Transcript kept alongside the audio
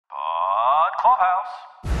Clubhouse.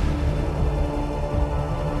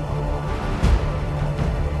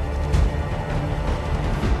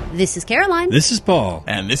 This is Caroline. This is Paul.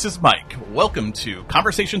 And this is Mike. Welcome to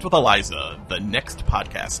Conversations with Eliza, the Next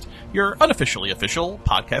podcast, your unofficially official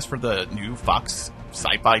podcast for the new Fox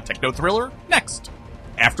sci-fi techno thriller, Next.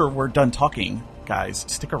 After we're done talking, guys,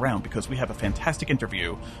 stick around because we have a fantastic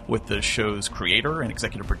interview with the show's creator and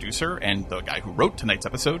executive producer and the guy who wrote tonight's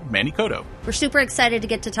episode, Manny Coto. We're super excited to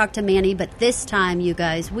get to talk to Manny, but this time, you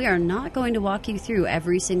guys, we are not going to walk you through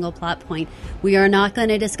every single plot point. We are not going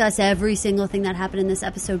to discuss every single thing that happened in this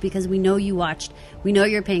episode because we know you watched, we know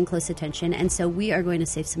you're paying close attention, and so we are going to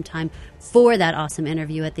save some time for that awesome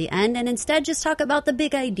interview at the end and instead just talk about the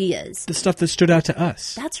big ideas. The stuff that stood out to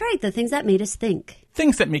us. That's right, the things that made us think.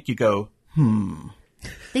 Things that make you go,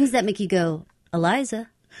 Things that make you go, Eliza.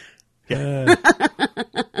 Yeah.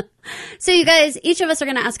 So you guys, each of us are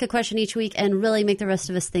going to ask a question each week and really make the rest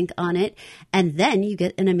of us think on it. And then you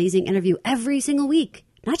get an amazing interview every single week.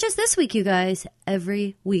 Not just this week, you guys.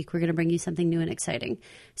 Every week we're going to bring you something new and exciting.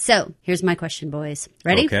 So here's my question, boys.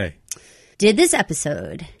 Ready? Okay. Did this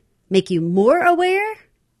episode make you more aware,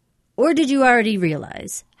 or did you already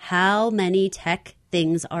realize how many tech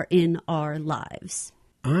things are in our lives?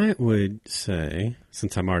 I would say,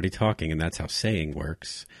 since I'm already talking, and that's how saying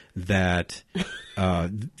works, that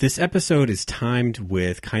this episode is timed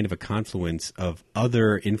with kind of a confluence of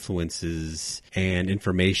other influences and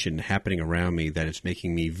information happening around me that is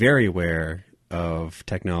making me very aware of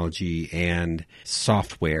technology and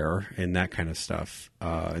software and that kind of stuff,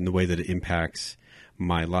 and the way that it impacts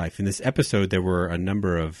my life. In this episode, there were a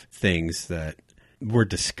number of things that were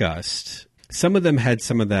discussed. Some of them had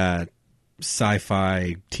some of that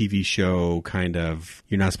sci-fi TV show kind of,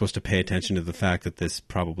 you're not supposed to pay attention to the fact that this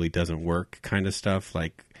probably doesn't work kind of stuff.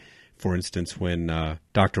 Like, for instance, when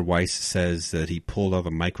Dr. Weiss says that he pulled all the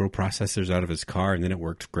microprocessors out of his car and then it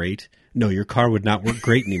worked great. No, your car would not work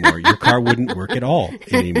great anymore. Your car wouldn't work at all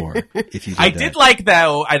anymore if you did that. Did like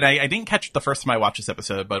that, and I didn't catch it the first time I watched this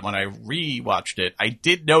episode, but when I re-watched it, I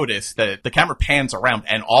did notice that the camera pans around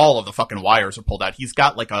and all of the fucking wires are pulled out. He's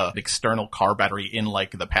got like an external car battery in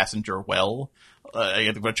like the passenger well,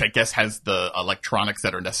 which I guess has the electronics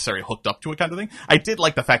that are necessary hooked up to it kind of thing. I did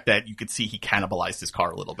like the fact that you could see he cannibalized his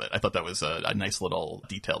car a little bit. I thought that was a nice little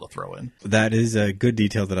detail to throw in. That is a good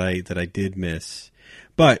detail that I did miss.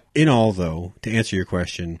 But in all, though, to answer your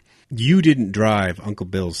question, you didn't drive Uncle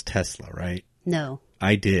Bill's Tesla, right? No.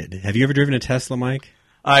 I did. Have you ever driven a Tesla, Mike?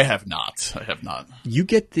 I have not. You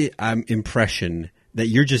get the impression that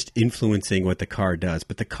you're just influencing what the car does,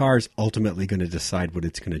 but the car's ultimately going to decide what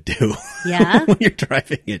it's going to do. Yeah? When you're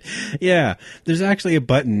driving it. Yeah. There's actually a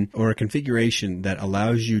button or a configuration that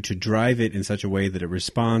allows you to drive it in such a way that it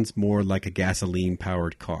responds more like a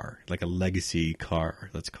gasoline-powered car, like a legacy car,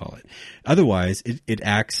 let's call it. Otherwise, it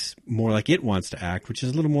acts more like it wants to act, which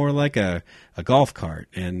is a little more like a golf cart,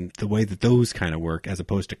 and the way that those kind of work as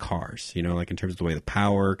opposed to cars, you know, like in terms of the way the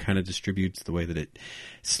power kind of distributes, the way that it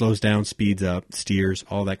slows down, speeds up, steers,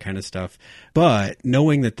 all that kind of stuff. But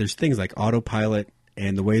knowing that there's things like autopilot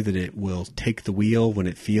and the way that it will take the wheel when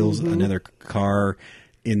it feels another car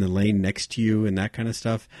in the lane next to you and that kind of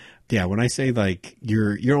stuff. Yeah, when I say like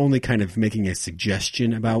you're only kind of making a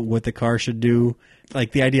suggestion about what the car should do,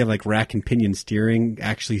 like the idea of like rack and pinion steering,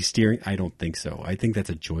 actually steering, I don't think so. I think that's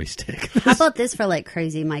a joystick. How about this for like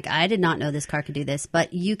crazy, Mike? I did not know this car could do this,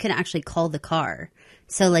 but you can actually call the car.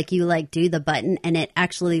 So like you like do the button and it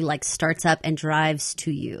actually like starts up and drives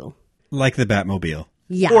to you. Like the Batmobile.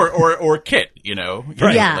 Yeah. Or Kit, you know.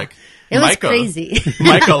 Right. Yeah. Like, It was Michael, crazy.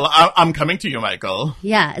 Michael, I'm coming to you, Michael.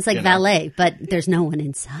 Yeah, it's like You know. valet, but there's no one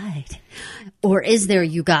inside. Or is there,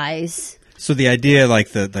 you guys? So the idea, like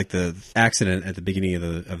the accident at the beginning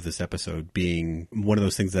of this episode being one of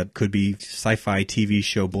those things that could be sci-fi TV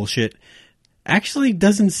show bullshit, actually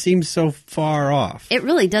doesn't seem so far off. It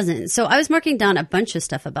really doesn't. So I was marking down a bunch of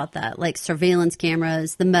stuff about that, like surveillance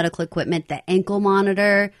cameras, the medical equipment, the ankle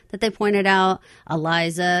monitor that they pointed out,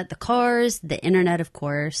 Eliza, the cars, the internet, of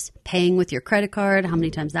course, paying with your credit card, how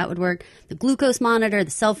many times that would work, the glucose monitor,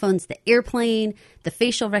 the cell phones, the airplane, the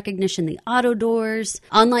facial recognition, the auto doors,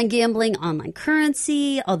 online gambling, online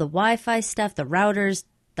currency, all the Wi-Fi stuff, the routers,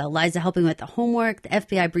 the Eliza helping with the homework, the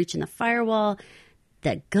FBI breaching the firewall,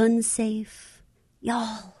 the gun safe.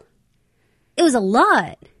 Y'all, it was a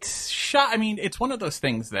lot. I mean, it's one of those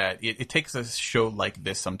things that it takes a show like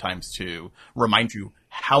this sometimes to remind you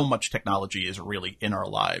how much technology is really in our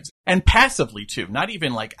lives. And passively, too. Not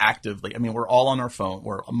even, like, actively. I mean, we're all on our phone.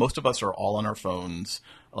 Most of us are all on our phones,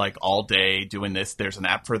 like, all day doing this. There's an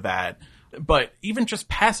app for that. But even just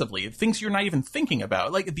passively, things you're not even thinking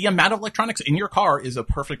about, like the amount of electronics in your car is a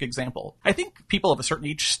perfect example. I think people of a certain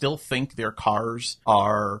age still think their cars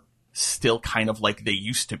are still kind of like they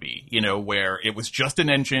used to be, you know, where it was just an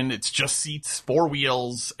engine, it's just seats, four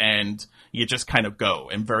wheels, and you just kind of go,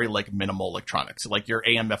 and very like minimal electronics. Like your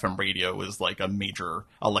AM FM radio is like a major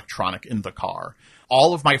electronic in the car.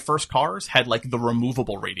 All of my first cars had like the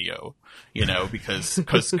removable radio, you know, because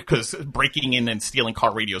breaking in and stealing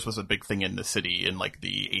car radios was a big thing in the city in like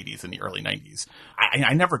the 80s and the early 90s.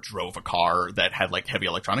 I never drove a car that had like heavy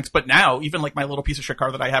electronics, but now even like my little piece of shit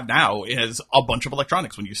car that I have now has a bunch of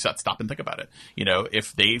electronics when you stop and think about it. You know,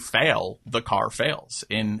 if they fail, the car fails,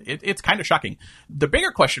 and it's kind of shocking. The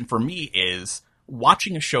bigger question for me is,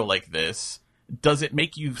 watching a show like this, does it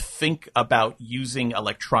make you think about using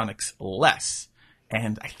electronics less?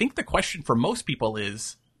 And I think the question for most people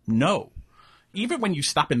is no. Even when you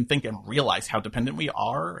stop and think and realize how dependent we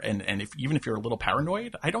are, and even if you're a little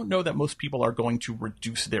paranoid, I don't know that most people are going to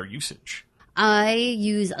reduce their usage. I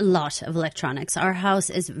use a lot of electronics. Our house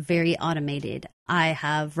is very automated. I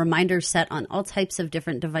have reminders set on all types of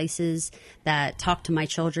different devices that talk to my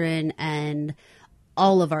children, and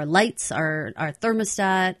all of our lights, our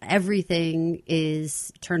thermostat, everything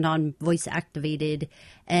is turned on, voice activated.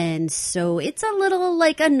 And so it's a little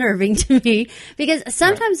like unnerving to me, because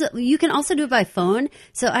sometimes you can also do it by phone.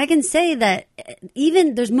 So I can say that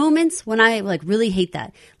even there's moments when I like really hate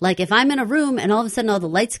that. Like if I'm in a room and all of a sudden all the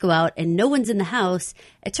lights go out and no one's in the house,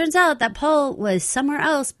 it turns out that Paul was somewhere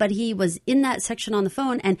else, but he was in that section on the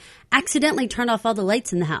phone and accidentally turned off all the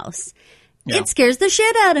lights in the house. Yeah. It scares the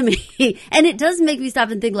shit out of me. And it does make me stop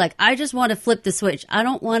and think, like, I just want to flip the switch. I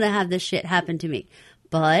don't want to have this shit happen to me.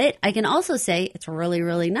 But I can also say it's really,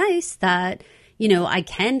 really nice that, you know, I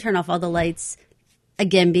can turn off all the lights.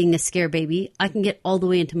 Again, being a scare baby, I can get all the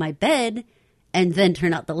way into my bed and then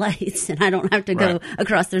turn out the lights, and I don't have to go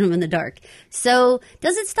across the room in the dark. So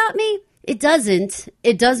does it stop me? It doesn't.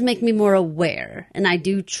 It does make me more aware, and I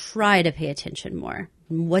do try to pay attention more.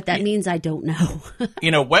 What that means, I don't know.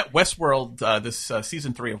 You know, Westworld, this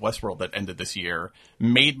season 3 of Westworld that ended this year,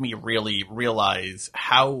 made me really realize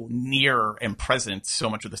how near and present so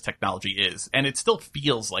much of this technology is. And it still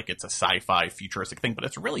feels like it's a sci-fi futuristic thing, but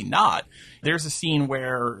it's really not. There's a scene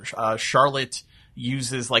where Charlotte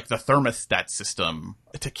uses like the thermostat system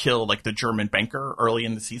to kill like the German banker early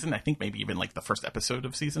in the season. I think maybe even like the first episode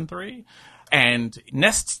of season 3. And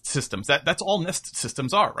Nest systems, that's all Nest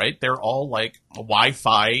systems are, right? They're all like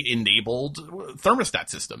Wi-Fi enabled thermostat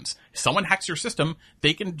systems. If someone hacks your system,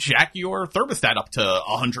 they can jack your thermostat up to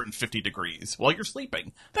 150 degrees while you're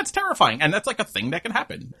sleeping. That's terrifying, and that's like a thing that can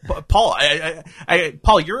happen. But Paul,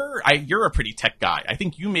 Paul, you're a pretty tech guy. I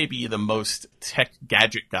think you may be the most tech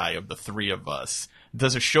gadget guy of the three of us.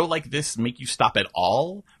 Does a show like this make you stop at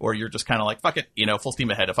all? Or you're just kind of like, fuck it, you know, full steam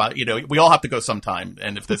ahead. If I, you know, we all have to go sometime.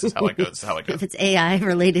 And if this is how it goes, it's how it goes. If it's AI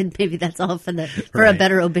related, maybe that's all for a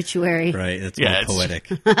better obituary. Right. That's more poetic.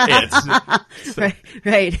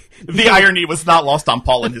 Right. The irony was not lost on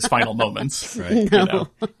Paul in his final moments. Right. No. You know?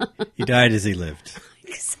 He died as he lived.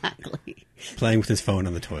 Exactly. Playing with his phone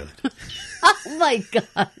on the toilet. Oh my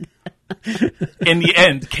God. In the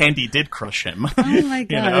end, Candy did crush him. Oh my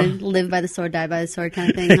God. You know? Live by the sword, die by the sword kind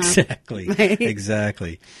of thing. Huh? Exactly. Right?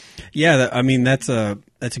 Exactly. Yeah. I mean, that's a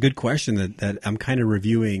good question that I'm kind of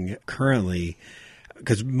reviewing currently,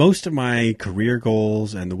 because most of my career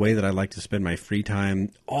goals and the way that I like to spend my free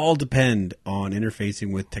time all depend on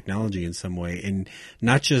interfacing with technology in some way, and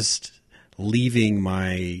not just leaving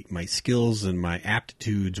my skills and my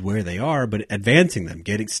aptitudes where they are, but advancing them,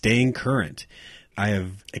 staying current. I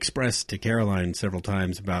have expressed to Caroline several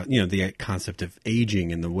times about, you know, the concept of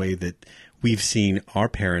aging and the way that we've seen our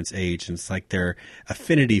parents age. And it's like their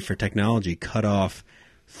affinity for technology cut off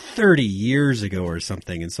 30 years ago or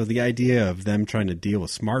something. And so the idea of them trying to deal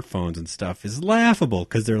with smartphones and stuff is laughable,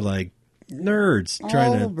 because they're like nerds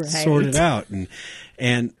trying to sort it out.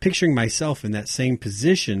 And picturing myself in that same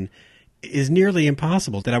position is nearly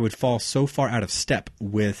impossible, that I would fall so far out of step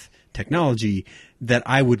with technology that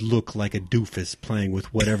I would look like a doofus playing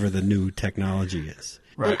with whatever the new technology is.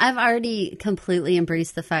 Right. I've already completely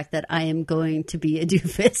embraced the fact that I am going to be a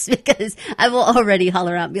doofus, because I will already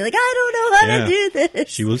holler out and be like, I don't know how to do this.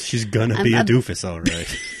 She's gonna be a doofus, all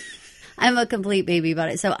right. I'm a complete baby about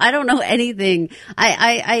it, so I don't know anything.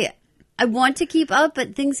 I want to keep up,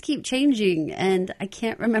 but things keep changing, and I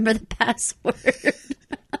can't remember the password.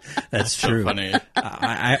 That's true. Funny.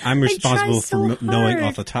 I'm responsible so for knowing hard.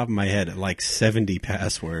 off the top of my head like 70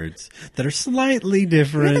 passwords that are slightly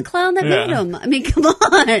different. You're the clown that made him. I mean, come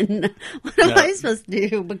on. What am I supposed to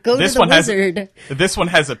do? But go to the wizard. This one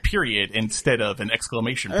has a period instead of an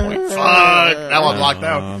exclamation point. Fuck! Now I'm locked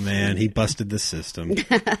out. Oh man, he busted the system.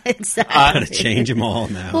 Exactly. Gotta change them all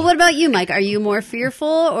now. Well, what about you, Mike? Are you more fearful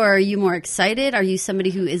or are you more excited? Are you somebody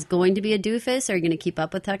who is going to be a doofus? Are you going to keep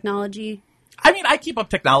up with technology? I mean, I keep up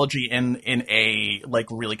technology in a like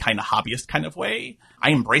really kind of hobbyist kind of way.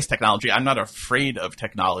 I embrace technology. I'm not afraid of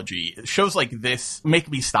technology. Shows like this make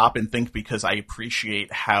me stop and think because I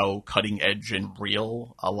appreciate how cutting edge and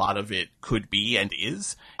real a lot of it could be and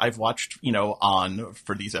is. I've watched, on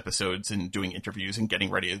for these episodes and doing interviews and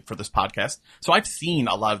getting ready for this podcast. So I've seen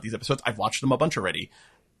a lot of these episodes. I've watched them a bunch already.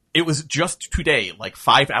 It was just today, like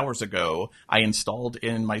 5 hours ago, I installed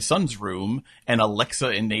in my son's room an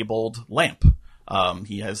Alexa-enabled lamp.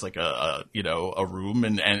 He has like a room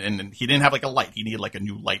and he didn't have like a light. He needed like a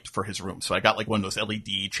new light for his room. So I got like one of those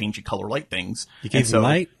LED changing color light things. You gave him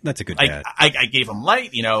light? That's a good dad. I gave him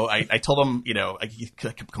light. I told him, he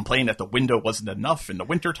kept complaining that the window wasn't enough in the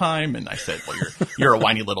wintertime. And I said, well, you're a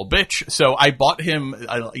whiny little bitch. So I bought him,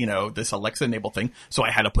 this Alexa enabled thing. So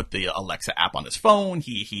I had to put the Alexa app on his phone.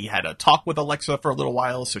 He had to talk with Alexa for a little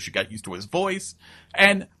while. So she got used to his voice.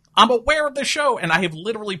 And I'm aware of the show, and I have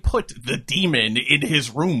literally put the demon in his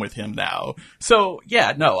room with him now. So,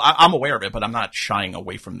 yeah, no, I'm aware of it, but I'm not shying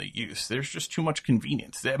away from the use. There's just too much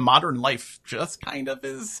convenience. Modern life just kind of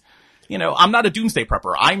is, I'm not a doomsday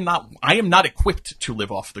prepper. I am not equipped to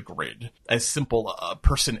live off the grid. As simple a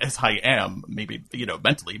person as I am, maybe,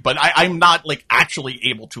 mentally, but I'm not, like, actually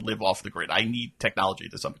able to live off the grid. I need technology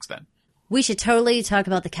to some extent. We should totally talk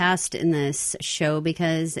about the cast in this show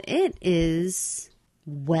because it is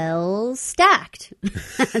well stacked.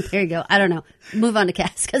 There you go. I don't know. Move on to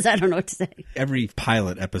cast because I don't know what to say. Every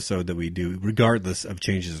pilot episode that we do, regardless of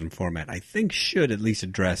changes in format, I think should at least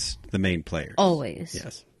address the main players. Always.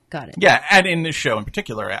 Yes. Got it. Yeah, and in this show in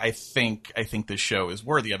particular, I think this show is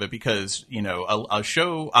worthy of it because,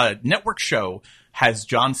 a network show has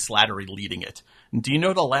John Slattery leading it. Do you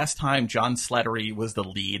know the last time John Slattery was the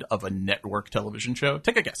lead of a network television show?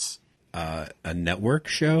 Take a guess. A network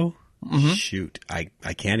show? Mm-hmm. Shoot,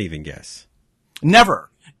 I can't even guess. Never.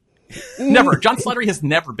 Never. John Slattery has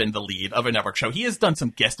never been the lead of a network show. He has done some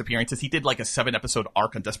guest appearances. He did like a 7-episode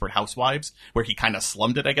arc on Desperate Housewives where he kind of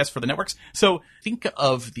slummed it, I guess, for the networks. So think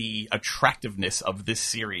of the attractiveness of this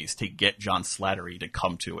series to get John Slattery to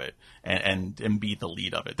come to it and be the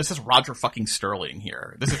lead of it. This is Roger fucking Sterling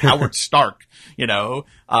here. This is Howard Stark, The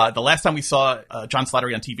last time we saw John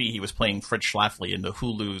Slattery on TV, he was playing Fred Schlafly in the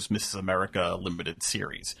Hulu's Mrs. America limited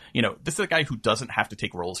series. This is a guy who doesn't have to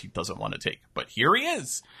take roles he doesn't want to take. But here he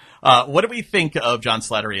is. What do we think of John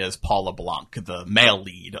Slattery as Paul LeBlanc, the male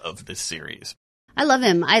lead of this series? I love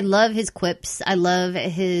him. I love his quips. I love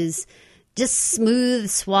his just smooth,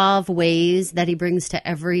 suave ways that he brings to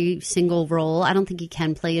every single role. I don't think he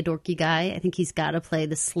can play a dorky guy. I think he's got to play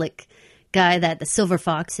the slick guy, the silver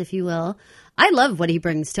fox, if you will. I love what he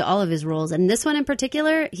brings to all of his roles. And this one in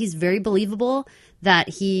particular, he's very believable that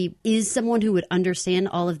he is someone who would understand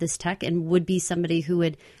all of this tech and would be somebody who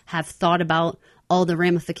would have thought about all the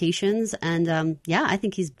ramifications. And I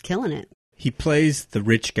think he's killing it. He plays the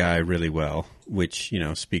rich guy really well, which,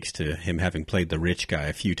 speaks to him having played the rich guy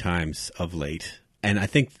a few times of late. And I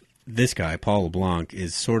think this guy, Paul LeBlanc,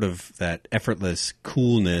 is sort of that effortless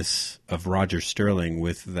coolness of Roger Sterling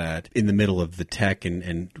with that in the middle of the tech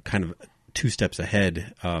and kind of 2 steps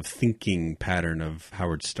ahead of thinking pattern of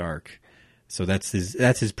Howard Stark. So that's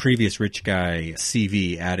his previous rich guy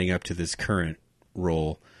CV adding up to this current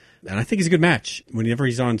role. And I think he's a good match. Whenever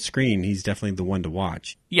he's on screen, he's definitely the one to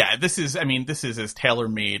watch. Yeah, this is as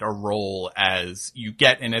tailor-made a role as you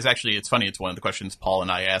get. And it's funny, it's one of the questions Paul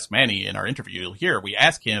and I asked Manny in our interview here. We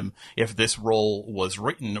asked him if this role was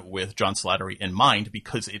written with John Slattery in mind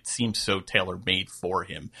because it seems so tailor-made for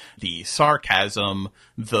him. The sarcasm,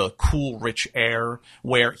 the cool, rich air,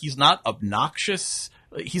 where he's not obnoxious.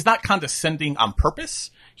 He's not condescending on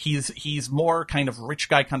purpose. He's more kind of rich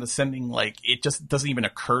guy condescending, like it just doesn't even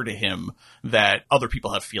occur to him that other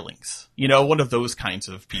people have feelings. One of those kinds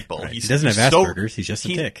of people. Right. He doesn't have Asperger's, he's just a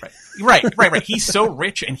tick. Right. He's so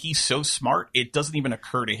rich and he's so smart, it doesn't even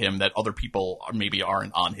occur to him that other people maybe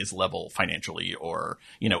aren't on his level financially or,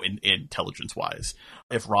 intelligence-wise.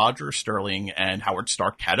 If Roger Sterling and Howard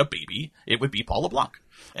Stark had a baby, it would be Paul LeBlanc.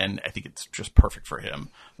 And I think it's just perfect for him.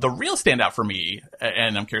 The real standout for me,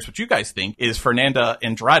 and I'm curious what you guys think, is Fernanda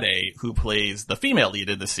Andrade Andrade, who plays the female lead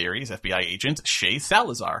in the series, FBI agent Shay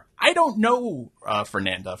Salazar. I don't know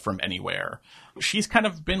Fernanda from anywhere. She's kind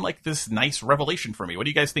of been like this nice revelation for me. What do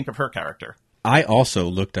you guys think of her character? I also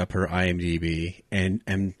looked up her IMDb and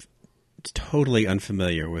am totally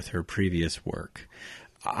unfamiliar with her previous work.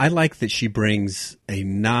 I like that she brings a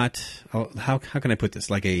how can I put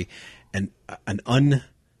this, like an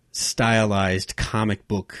unstylized comic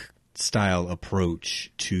book style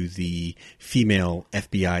approach to the female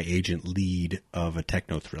FBI agent lead of a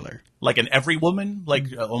techno thriller. Like an every woman, like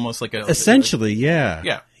almost like a essentially,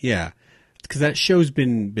 yeah, yeah. Because that show's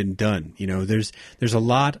been done. You know, there's a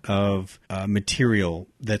lot of material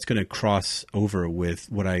that's going to cross over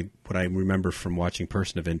with what I remember from watching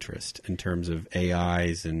Person of Interest in terms of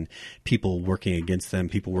AIs and people working against them,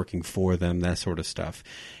 people working for them, that sort of stuff.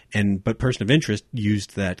 But Person of Interest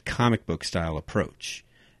used that comic book style approach.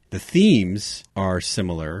 The themes are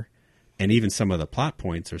similar, and even some of the plot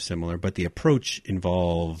points are similar, but the approach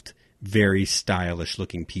involved very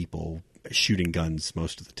stylish-looking people shooting guns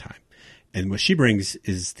most of the time. And what she brings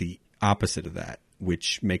is the opposite of that,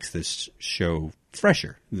 which makes this show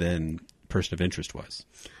fresher than Person of Interest was.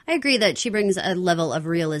 I agree that she brings a level of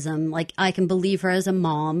realism. Like, I can believe her as a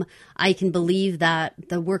mom. I can believe that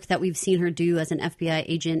the work that we've seen her do as an FBI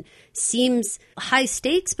agent seems high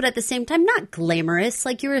stakes, but at the same time not glamorous.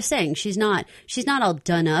 Like you were saying, she's not all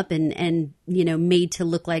done up and you know, made to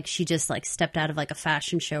look like she just like stepped out of like a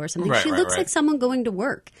fashion show or something. She looks like someone going to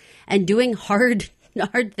work and doing hard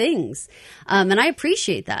things. And I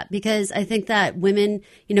appreciate that, because I think that women,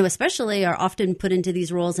 you know, especially are often put into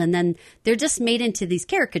these roles and then they're just made into these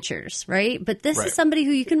caricatures, right? But this is somebody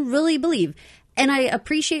who you can really believe. And I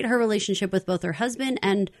appreciate her relationship with both her husband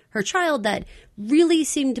and her child that really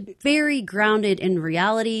seemed very grounded in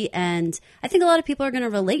reality. And I think a lot of people are going to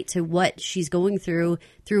relate to what she's going through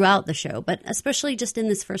throughout the show. But especially just in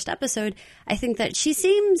this first episode, I think that she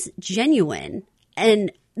seems genuine,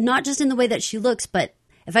 and not just in the way that she looks, but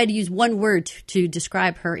if I had to use one word to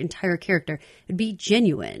describe her entire character, it'd be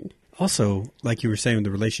genuine. Also, like you were saying,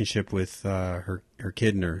 the relationship with her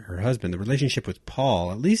kid and her husband, the relationship with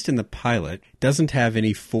Paul, at least in the pilot, doesn't have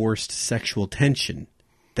any forced sexual tension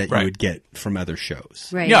that you would get from other shows.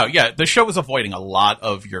 Right. Yeah. The show is avoiding a lot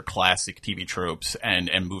of your classic TV tropes and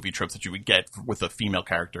movie tropes that you would get with a female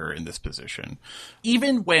character in this position.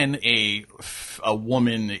 Even when a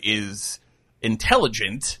woman is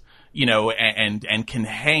intelligent, you know, and can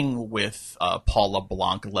hang with Paul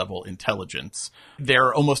LeBlanc level intelligence,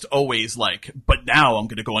 they're almost always like, but now I'm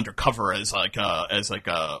going to go undercover as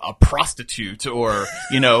a prostitute, or,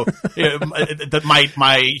 you know,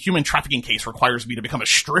 my human trafficking case requires me to become a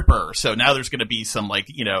stripper, so now there's going to be some, like,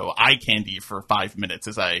 you know, eye candy for 5 minutes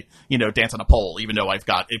as I, you know, dance on a pole, even though I've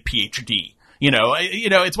got a PhD. You know,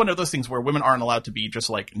 it's one of those things where women aren't allowed to be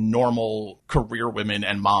just like normal career women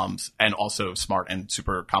and moms, and also smart and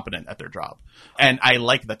super competent at their job. And I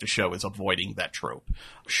like that the show is avoiding that trope.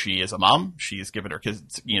 She is a mom. She's given her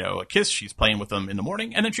kids, you know, a kiss. She's playing with them in the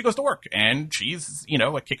morning, and then she goes to work. And she's, you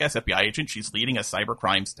know, a kick-ass FBI agent. She's leading a cyber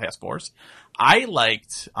crimes task force. I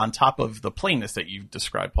liked, on top of the plainness that you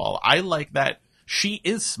described, Paul, I like that she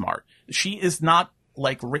is smart. She is not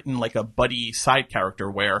like written like a buddy side character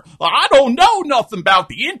where I don't know nothing about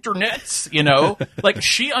the internet, you know, like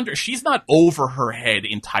she's not over her head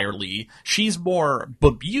entirely. She's more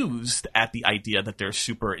bemused at the idea that there's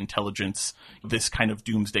super intelligence. This kind of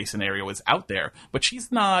doomsday scenario is out there, but she's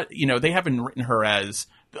not, you know, they haven't written her as,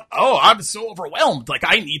 oh, I'm so overwhelmed. Like,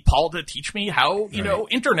 I need Paul to teach me how, you know,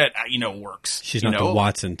 internet, you know, works. She's not the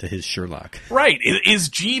Watson to his Sherlock. Right. Is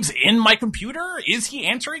Jeeves in my computer? Is he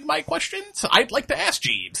answering my questions? I'd like to ask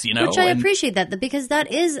Jeeves, you know? Which I appreciate that, because that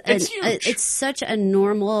is, it's such a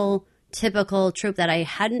normal, typical trope that I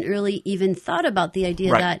hadn't really even thought about, the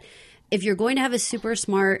idea that if you're going to have a super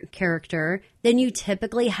smart character, then you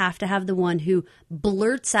typically have to have the one who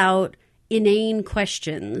blurts out inane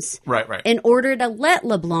questions, right, in order to let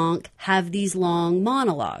LeBlanc have these long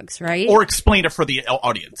monologues, right? Or explain it for the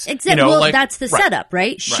audience. Exactly. You know, well, like, that's the setup,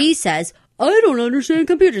 right? She says, I don't understand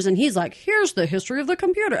computers. And he's like, here's the history of the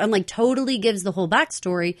computer. And like totally gives the whole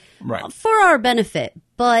backstory for our benefit,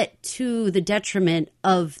 but to the detriment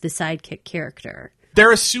of the sidekick character.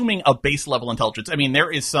 They're assuming a base level intelligence. I mean, there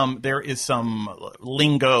is some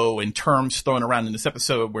lingo and terms thrown around in this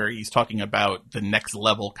episode where he's talking about the next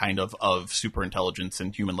level kind of super intelligence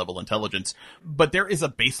and human level intelligence. But there is a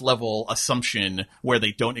base level assumption where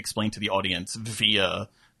they don't explain to the audience via,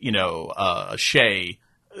 you know, Shay,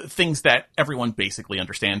 things that everyone basically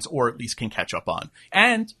understands or at least can catch up on.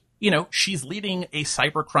 And she's leading a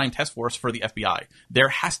cybercrime task force for the FBI. There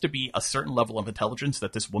has to be a certain level of intelligence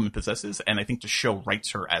that this woman possesses, and I think the show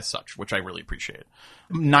writes her as such, which I really appreciate.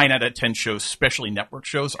 9 out of 10 shows, especially network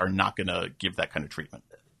shows, are not going to give that kind of treatment.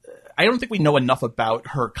 I don't think we know enough about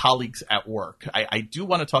her colleagues at work. I do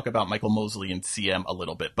want to talk about Michael Mosley and CM a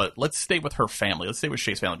little bit, but let's stay with her family. Let's stay with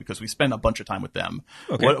Shay's family because we spend a bunch of time with them.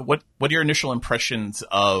 Okay. What are your initial impressions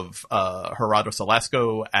of Gerardo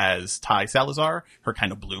Salasco as Ty Salazar, her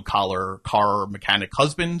kind of blue-collar car mechanic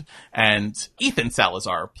husband, and Ethan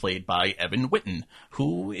Salazar, played by Evan Whitten,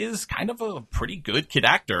 who is kind of a pretty good kid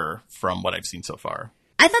actor from what I've seen so far?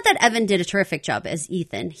 I thought that Evan did a terrific job as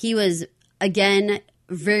Ethan. He was, again,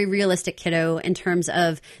 very realistic kiddo in terms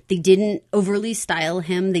of they didn't overly style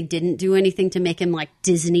him. They didn't do anything to make him like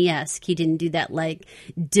Disney-esque. He didn't do that like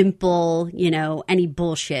dimple, any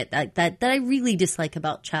bullshit that I really dislike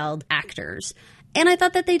about child actors. And I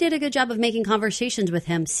thought that they did a good job of making conversations with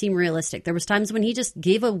him seem realistic. There was times when he just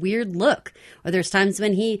gave a weird look, or there's times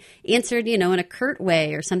when he answered, in a curt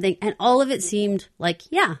way or something. And all of it seemed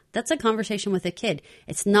like, yeah, that's a conversation with a kid.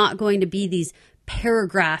 It's not going to be these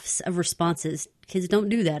paragraphs of responses. Kids don't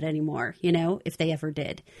do that anymore, if they ever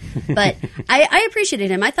did. But I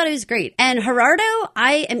appreciated him. I thought he was great. And Gerardo,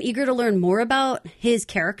 I am eager to learn more about his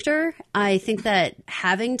character. I think that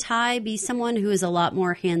having Ty be someone who is a lot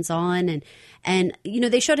more hands-on and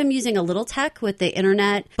they showed him using a little tech with the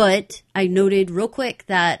internet, but I noted real quick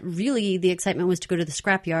that really the excitement was to go to the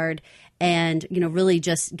scrapyard and, really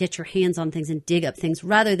just get your hands on things and dig up things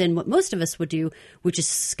rather than what most of us would do, which is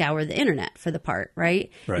scour the internet for the part,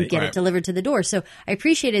 right? And get it delivered to the door. So I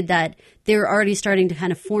appreciated that they're already starting to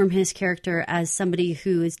kind of form his character as somebody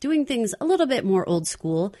who is doing things a little bit more old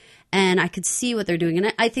school. And I could see what they're doing.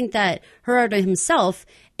 And I think that Gerardo himself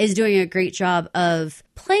is doing a great job of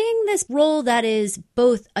playing this role that is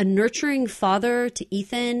both a nurturing father to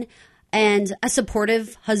Ethan and a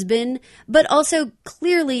supportive husband, but also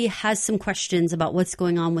clearly has some questions about what's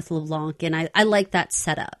going on with LeBlanc. And I like that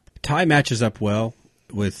setup. Ty matches up well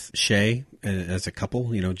with Shay as a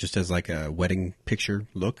couple, just as like a wedding picture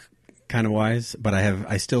look kind of wise. But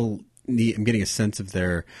I'm getting a sense of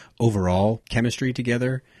their overall chemistry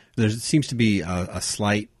together. There seems to be a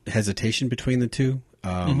slight hesitation between the two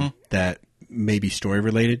that may be story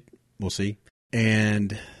related. We'll see.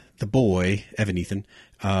 And the boy, Evan Ethan,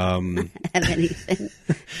 like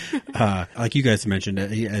you guys mentioned,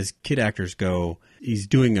 as kid actors go, he's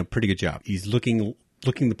doing a pretty good job. He's looking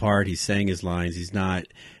the part. He's saying his lines. He's not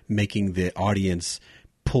making the audience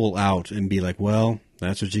pull out and be like, well,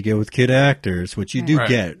 that's what you get with kid actors, which you do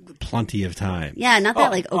get plenty of time. Yeah, not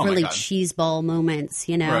that overly cheeseball moments,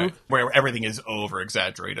 Right. Where everything is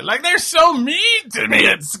over-exaggerated. Like, they're so mean to me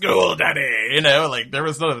at school, Daddy! There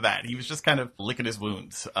was none of that. He was just kind of licking his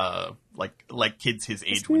wounds, like kids his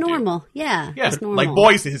age would normal. do. Yeah, it's normal. Like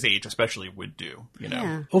boys his age especially would do,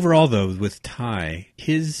 Yeah. Overall, though, with Ty,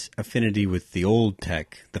 his affinity with the old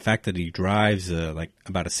tech, the fact that he drives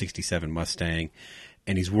about a 67 Mustang,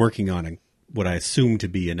 and he's working on what I assume to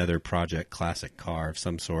be another Project Classic car of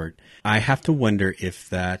some sort. I have to wonder if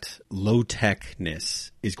that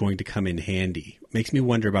low-techness is going to come in handy. Makes me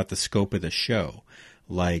wonder about the scope of the show.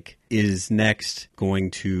 Like, is Next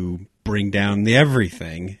going to bring down the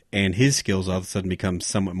everything, and his skills all of a sudden become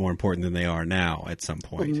somewhat more important than they are now at some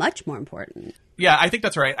point? Well, much more important. Yeah, I think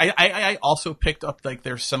that's right. I also picked up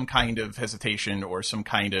there's some kind of hesitation or some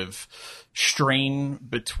kind of strain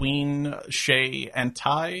between Shay and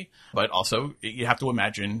Ty, but also you have to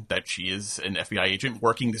imagine that she is an FBI agent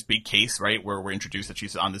working this big case, right, where we're introduced that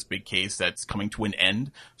she's on this big case that's coming to an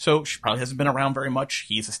end. So she probably hasn't been around very much.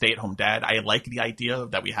 He's a stay-at-home dad. I like the idea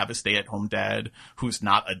that we have a stay-at-home dad who's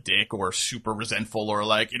not a dick or super resentful or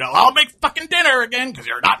I'll make fucking dinner again because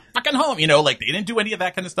you're not fucking home. They didn't do any of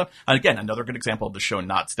that kind of stuff. And again, another good example of the show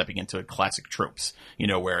not stepping into classic tropes,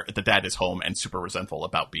 where the dad is home and super resentful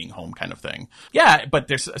about being home kind of thing. Yeah, but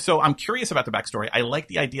so I'm curious about the backstory. I like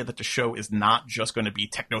the idea that the show is not just going to be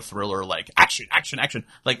techno thriller, action.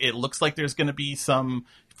 It looks like there's going to be some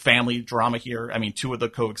family drama here. I mean, two of the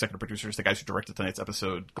co-executive producers, the guys who directed tonight's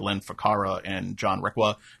episode, Glenn Ficarra and John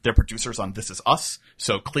Requa, they're producers on This Is Us.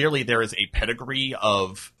 So clearly there is a pedigree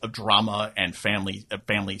of drama and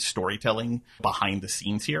family storytelling behind the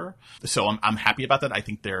scenes here. So I'm happy about that. I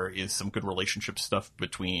think there is some good relationship stuff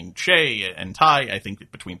between Shay and Ty. I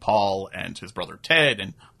think between Paul and his brother Ted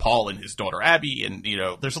and Paul and his daughter Abby. And,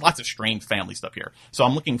 there's lots of strained family stuff here. So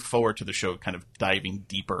I'm looking forward to the show kind of diving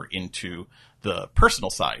deeper into the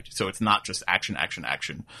personal side. So it's not just action.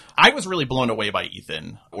 I was really blown away by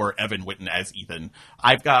Ethan, or Evan Whitten as Ethan.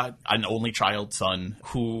 I've got an only child son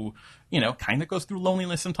who kind of goes through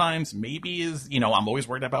loneliness sometimes, maybe is, I'm always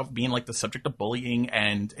worried about being like the subject of bullying.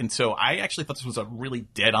 And so I actually thought this was a really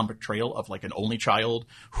dead on portrayal of like an only child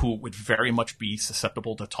who would very much be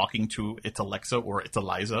susceptible to talking to its Alexa or its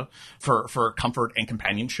Eliza for comfort and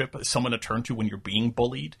companionship, someone to turn to when you're being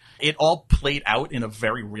bullied. It all played out in a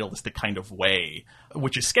very realistic kind of way,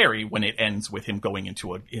 which is scary when it ends with him going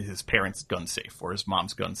into his parents' gun safe or his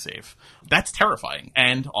mom's gun safe. That's terrifying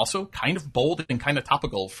and also kind of bold and kind of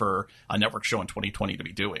topical for a network show in 2020 to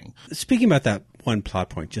be doing. Speaking about that one plot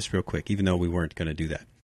point, just real quick, even though we weren't going to do that,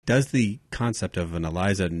 does the concept of an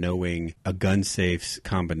Eliza knowing a gun safe's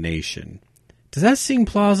combination, does that seem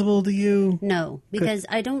plausible to you? No, because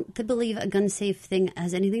I don't believe a gun safe thing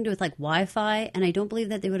has anything to do with like Wi-Fi, and I don't believe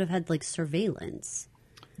that they would have had like surveillance.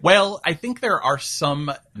 Well, I think there are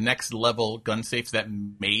some next level gun safes that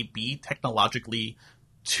may be technologically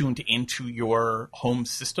tuned into your home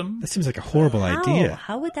system. That seems like a horrible idea.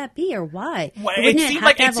 How would that be, or why? Well, Wouldn't it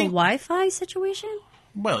have to have a Wi-Fi situation?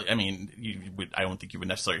 Well, I mean, I don't think you would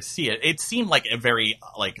necessarily see it. It seemed like a very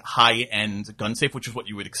like high-end gun safe, which is what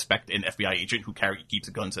you would expect an FBI agent who keeps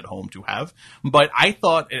guns at home to have. But I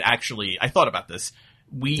thought I thought about this.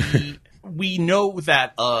 We know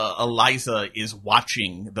that Eliza is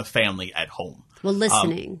watching the family at home. Well,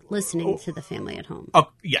 listening to the family at home.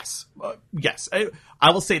 Yes. Yes.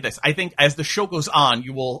 I will say this. I think as the show goes on,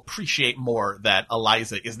 you will appreciate more that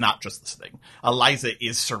Eliza is not just listening. Eliza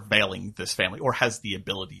is surveilling this family or has the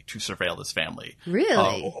ability to surveil this family.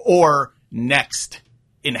 Really? Or next,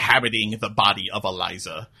 inhabiting the body of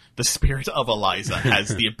Eliza. The spirit of Eliza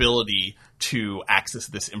has the ability to access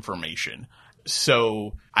this information.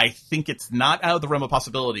 So I think it's not out of the realm of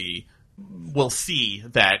possibility. We'll see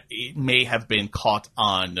that it may have been caught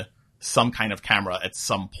on some kind of camera at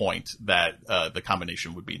some point that the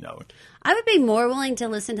combination would be known. I would be more willing to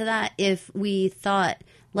listen to that if we thought,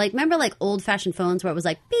 like, remember like old-fashioned phones where it was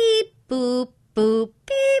like beep, boop, boop,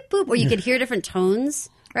 beep, boop, where you could hear different tones,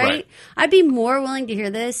 right? I'd be more willing to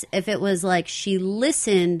hear this if it was like she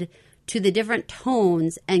listened to the different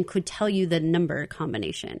tones and could tell you the number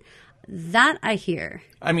combination. That I hear.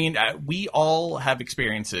 I mean, we all have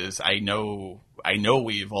experiences. I know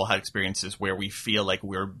we've all had experiences where we feel like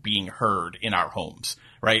we're being heard in our homes,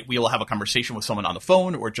 right? We will have a conversation with someone on the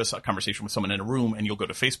phone or just a conversation with someone in a room, and you'll go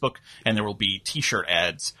to Facebook and there will be T-shirt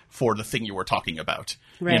ads for the thing you were talking about.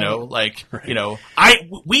 Right.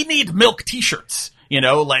 We need milk T-shirts.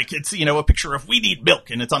 Like it's, a picture of we need milk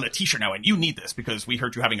and it's on a T-shirt now and you need this because we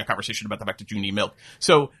heard you having a conversation about the fact that you need milk.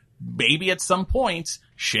 So maybe at some point,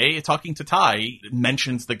 Shay talking to Ty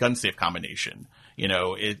mentions the gun safe combination.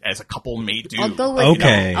 As a couple may do. I'll go with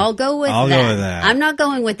that. I'll go with that. I'm not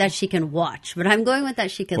going with that she can watch, but I'm going with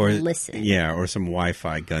that she can listen. Yeah, or some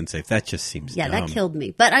Wi-Fi gun safe. That just seems dumb. That killed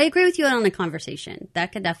me. But I agree with you on the conversation.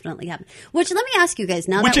 That could definitely happen. Which, let me ask you guys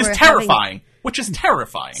now. Which is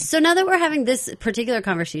terrifying. So now that we're having this particular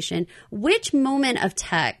conversation, which moment of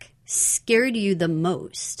tech scared you the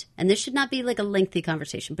most? And this should not be like a lengthy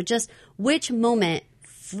conversation, but just which moment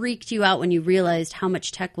freaked you out when you realized how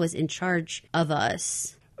much tech was in charge of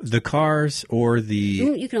us? The cars or the...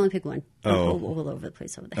 You can only pick one. Oh. All over the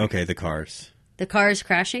place over there. Okay, the cars. The cars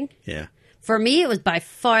crashing? Yeah. For me, it was by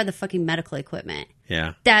far the fucking medical equipment.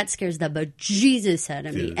 Yeah. That scares the bejesus out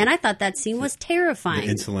of me. And I thought that scene was terrifying.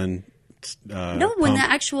 The insulin... when the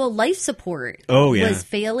actual life support was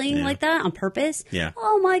failing like that on purpose. Yeah.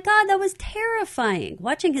 Oh my God, that was terrifying.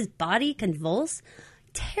 Watching his body convulse,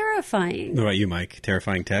 terrifying. What about you, Mike?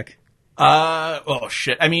 Terrifying tech? Oh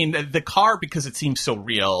shit. I mean, the car, because it seems so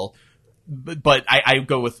real, but I would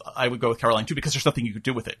go with Caroline too, because there's nothing you could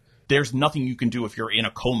do with it. There's nothing you can do if you're in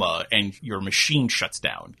a coma and your machine shuts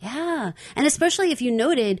down. Yeah. And especially if you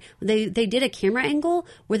noted, they did a camera angle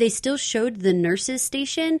where they still showed the nurse's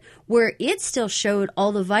station where it still showed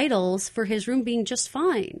all the vitals for his room being just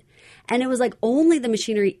fine. And it was like only the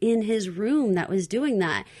machinery in his room that was doing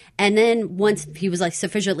that. And then once he was like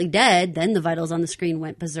sufficiently dead, then the vitals on the screen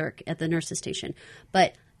went berserk at the nurse's station.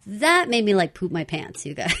 But that made me like poop my pants,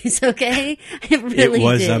 you guys, okay? It really did. It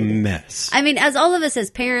was a mess. I mean, as all of us as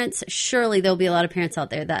parents, surely there'll be a lot of parents out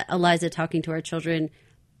there that Eliza talking to our children,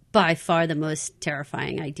 by far the most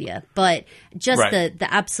terrifying idea. But just the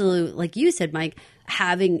absolute, like you said, Mike,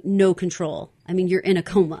 having no control. I mean, you're in a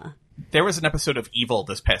coma. There was an episode of Evil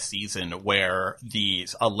this past season where the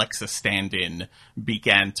Alexa stand-in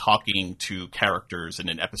began talking to characters in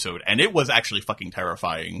an episode, and it was actually fucking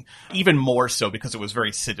terrifying. Even more so because it was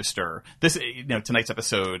very sinister. This, tonight's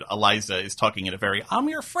episode, Eliza is talking in a very, I'm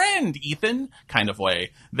your friend, Ethan, kind of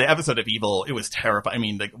way. The episode of Evil, it was terrifying. I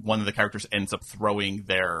mean, one of the characters ends up throwing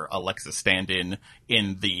their Alexa stand-in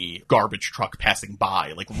in the garbage truck passing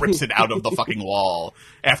by, rips it out of the fucking wall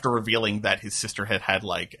after revealing that his sister had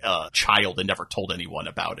a child and never told anyone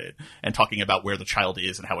about it, and talking about where the child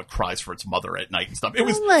is and how it cries for its mother at night and stuff. It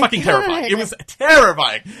was fucking terrifying. It was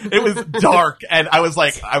terrifying. It was dark, and I was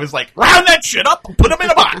like, round that shit up, put them in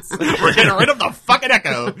a box. We're getting rid of the fucking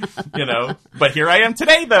Echo, But here I am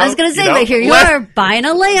today, though. I was going to say, but here you are buying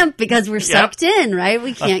a lamp because we're sucked in, right?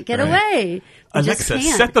 We can't get away. Alexa,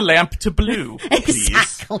 set the lamp to blue, please.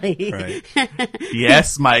 Exactly. Right.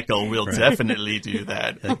 Yes, Michael, we'll definitely do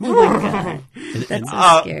that. Oh my God. That's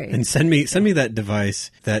so scary. And send me that device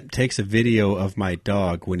that takes a video of my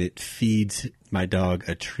dog when it feeds my dog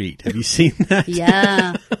a treat. Have you seen that?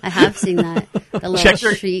 Yeah, I have seen that. The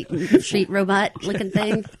little treat robot looking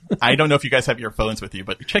thing. I don't know if you guys have your phones with you,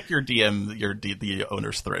 but check your DM, the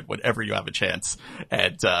owner's thread whenever you have a chance,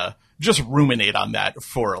 and just ruminate on that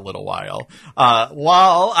for a little while.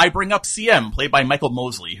 While I bring up CM, played by Michael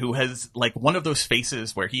Mosley, who has one of those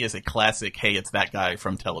faces where he is a classic, hey, it's that guy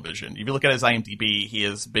from television. If you look at his IMDb, he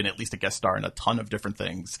has been at least a guest star in a ton of different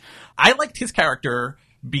things. I liked his character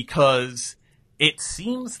because it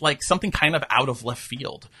seems like something kind of out of left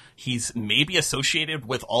field. He's maybe associated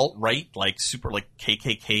with alt-right, super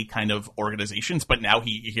KKK kind of organizations, but now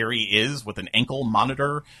here he is with an ankle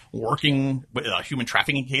monitor working with a human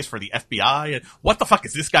trafficking case for the FBI. And what the fuck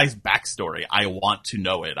is this guy's backstory? I want to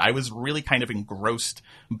know it. I was really kind of engrossed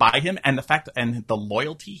by him, and the fact and the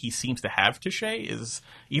loyalty he seems to have to Shay is,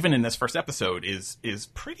 even in this first episode, is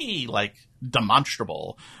pretty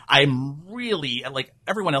demonstrable. I'm really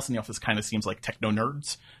everyone else in the office kind of seems like techno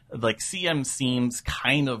nerds. CM seems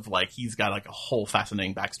kind of like he's got a whole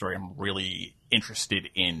fascinating backstory I'm really interested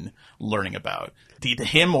in learning about. Did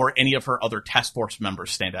him or any of her other task force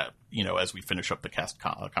members stand out, as we finish up the cast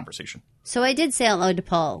conversation? So I did say out loud to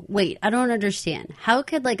Paul, wait, I don't understand. How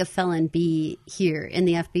could a felon be here in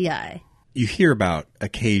the FBI? You hear about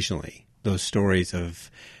occasionally those stories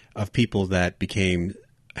of people that became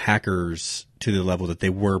hackers to the level that they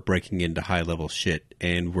were breaking into high-level shit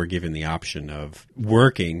and were given the option of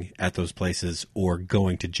working at those places or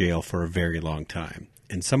going to jail for a very long time.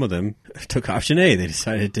 And some of them took option A. They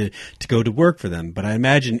decided to go to work for them. But I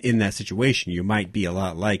imagine in that situation, you might be a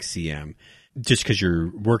lot like CM. Just because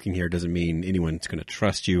you're working here doesn't mean anyone's going to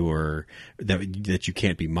trust you or that you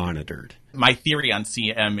can't be monitored. My theory on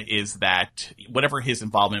CM is that whatever his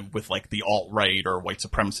involvement with the alt-right or white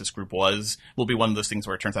supremacist group will be one of those things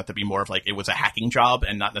where it turns out to be more of it was a hacking job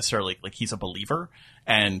and not necessarily he's a believer.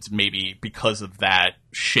 And maybe because of that,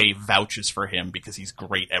 Shay vouches for him because he's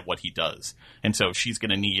great at what he does. And so she's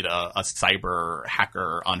going to need a cyber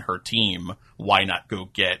hacker on her team. Why not go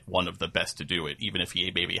get one of the best to do it, even if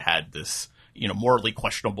he maybe had this morally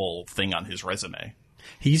questionable thing on his resume?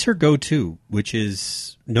 He's her go-to, which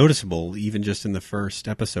is noticeable even just in the first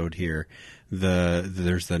episode here.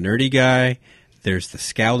 There's the nerdy guy, there's the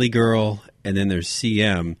scowly girl, and then there's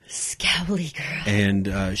CM. Scowly girl.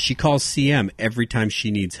 And she calls CM every time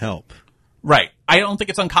she needs help. Right. I don't think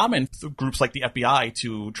it's uncommon for groups like the FBI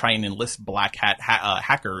to try and enlist black hat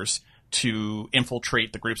hackers to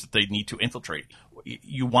infiltrate the groups that they need to infiltrate.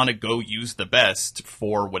 You want to go use the best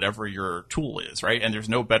for whatever your tool is, right? And there's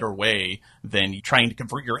no better way than trying to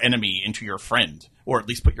convert your enemy into your friend, or at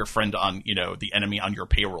least put your friend on, the enemy on your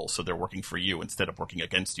payroll so they're working for you instead of working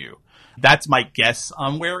against you. That's my guess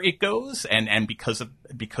on where it goes. And because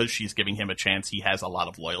she's giving him a chance, he has a lot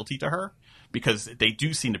of loyalty to her, because they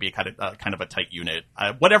do seem to be kind of a tight unit.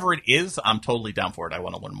 Whatever it is, I'm totally down for it. I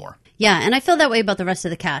want to learn more. Yeah, and I feel that way about the rest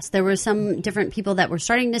of the cast. There were some different people that were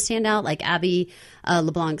starting to stand out, like Abby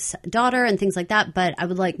LeBlanc's daughter and things like that, but I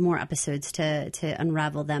would like more episodes to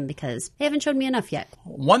unravel them because they haven't showed me enough yet.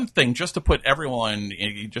 One thing, just to put everyone,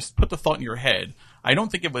 just put the thought in your head, I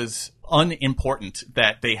don't think it was unimportant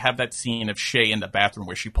that they have that scene of Shay in the bathroom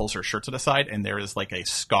where she pulls her shirt to the side and there is a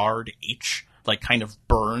scarred H kind of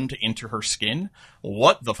burned into her skin.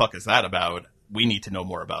 What the fuck is that about? We need to know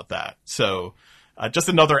more about that. So just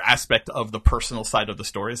another aspect of the personal side of the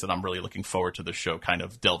stories that I'm really looking forward to the show kind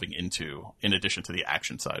of delving into, in addition to the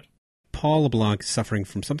action side. Paul LeBlanc is suffering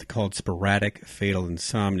from something called sporadic fatal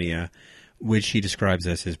insomnia, which he describes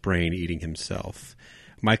as his brain eating himself.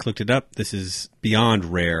 Mike looked it up. This is beyond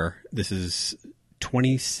rare. This is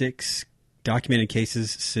 26 documented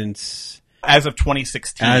cases since As of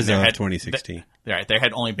 2016. As of 2016. There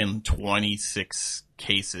had only been 26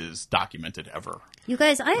 cases documented ever. You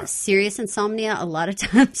guys, I have serious insomnia a lot of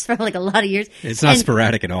times for like a lot of years. It's not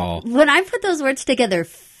sporadic at all. When I put those words together,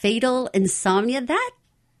 fatal insomnia, that,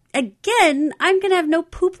 again, I'm going to have no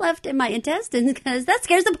poop left in my intestines because that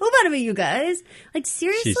scares the poop out of me, you guys. Like,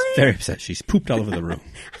 seriously? She's very upset. She's pooped all over the room.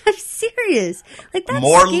 I'm serious. Like, that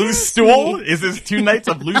More scares loose stool? me. Is this 2 nights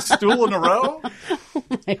of loose stool in a row?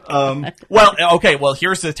 Oh Well,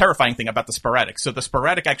 here's the terrifying thing about the sporadic. So the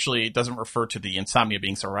sporadic actually doesn't refer to the insomnia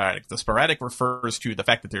being sporadic. The sporadic refers to the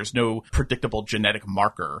fact that there's no predictable genetic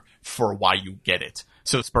marker for why you get it.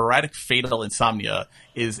 So sporadic fatal insomnia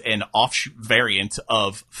is an offshoot variant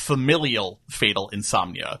of familial fatal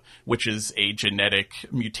insomnia, which is a genetic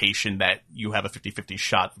mutation that you have a 50-50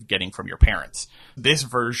 shot of getting from your parents. This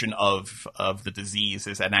version of the disease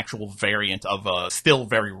is an actual variant of a still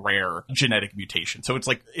very rare genetic mutation. So it's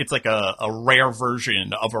like a rare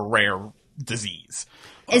version of a rare disease.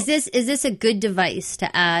 Is this a good device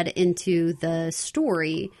to add into the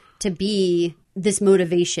story to be this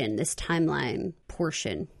motivation, this timeline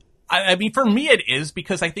portion? I mean, for me, it is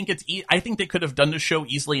because I think I think they could have done the show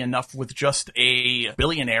easily enough with just a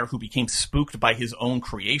billionaire who became spooked by his own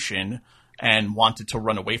creation and wanted to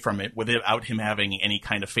run away from it without him having any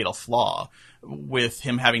kind of fatal flaw. With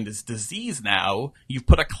him having this disease now, you've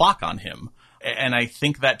put a clock on him. And I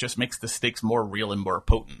think that just makes the stakes more real and more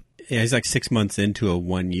potent. Yeah, he's like 6 months into a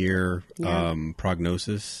 1 year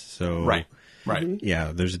prognosis. So right.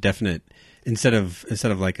 Yeah, there's a definite instead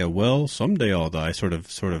of like a well someday I'll die sort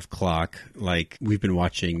of clock. Like we've been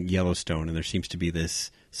watching Yellowstone, and there seems to be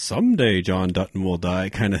this someday John Dutton will die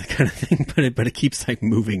kind of thing, but it keeps like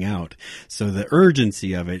moving out. So the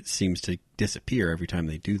urgency of it seems to disappear every time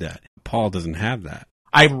they do that. Paul doesn't have that.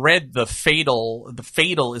 I read the fatal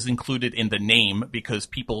is included in the name because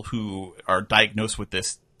people who are diagnosed with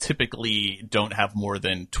this typically don't have more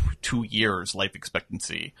than 2 years life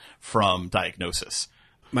expectancy from diagnosis.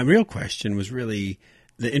 My real question was really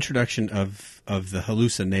the introduction of the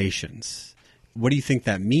hallucinations. What do you think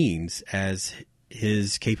that means as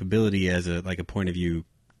his capability as a point of view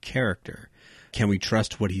character? Can we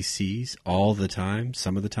trust what he sees all the time,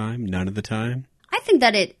 some of the time, none of the time? I think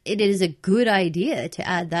that it is a good idea to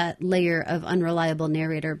add that layer of unreliable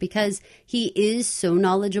narrator because he is so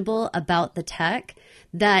knowledgeable about the tech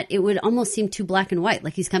that it would almost seem too black and white.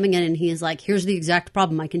 Like he's coming in and he is like, here's the exact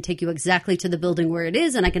problem. I can take you exactly to the building where it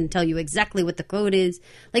is and I can tell you exactly what the code is.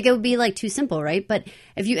 Like it would be like too simple, right? But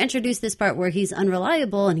if you introduce this part where he's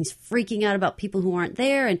unreliable and he's freaking out about people who aren't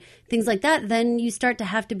there and things like that, then you start to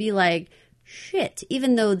have to be like, shit,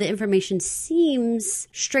 even though the information seems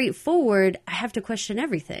straightforward, I have to question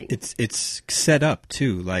everything. It's set up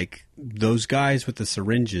too. Like those guys with the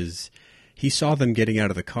syringes, he saw them getting out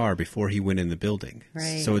of the car before he went in the building.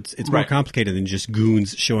 Right. So it's more complicated than just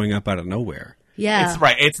goons showing up out of nowhere. Yeah. It's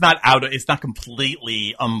right. It's not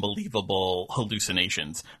completely unbelievable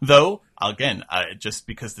hallucinations. Though, again, just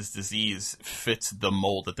because this disease fits the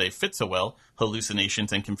mold that they fit so well,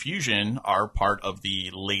 hallucinations and confusion are part of the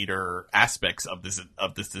later aspects of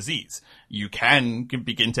this disease. You can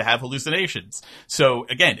begin to have hallucinations. So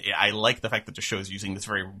again, I like the fact that the show is using this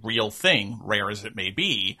very real thing, rare as it may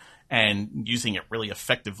be, and using it really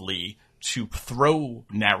effectively to throw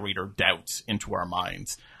narrator doubts into our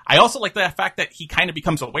minds. I also like the fact that he kind of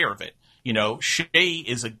becomes aware of it. You know, Shay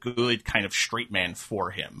is a good kind of straight man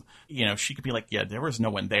for him. You know, she could be like, yeah, there was no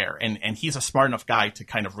one there. And he's a smart enough guy to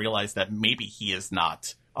kind of realize that maybe he is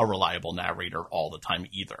not a reliable narrator all the time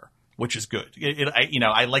either, which is good.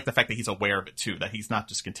 I like the fact that he's aware of it too, that he's not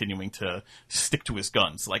just continuing to stick to his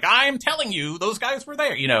guns. Like, I'm telling you, those guys were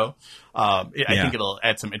there, you know. I think it'll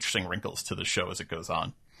add some interesting wrinkles to the show as it goes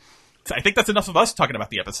on. So I think that's enough of us talking about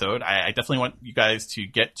the episode. I definitely want you guys to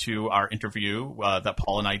get to our interview that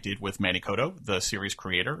Paul and I did with Manny Coto, the series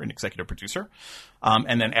creator and executive producer.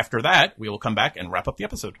 And then after that, we will come back and wrap up the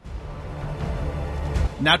episode.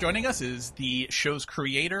 Now joining us is the show's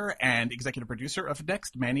creator and executive producer of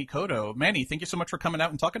Next, Manny Coto. Manny, thank you so much for coming out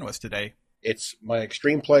and talking to us today. It's my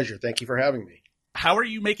extreme pleasure. Thank you for having me. How are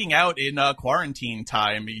you making out in quarantine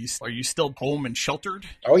time? Are you still home and sheltered?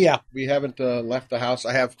 Oh, yeah. We haven't left the house.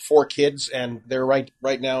 I have 4 kids, and they're right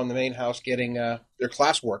now in the main house getting their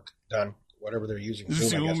classwork done, whatever they're using.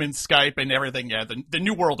 Zoom and Skype and everything. Yeah, the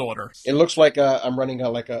new world order. It looks like I'm running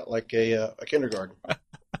like a kindergarten,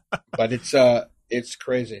 but it's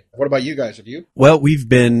crazy. What about you guys? Have you? Well, we've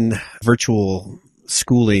been virtual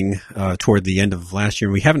schooling toward the end of last year.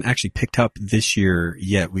 We haven't actually picked up this year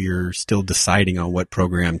yet. We are still deciding on what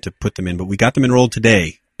program to put them in, but we got them enrolled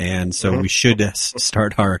today. And so we should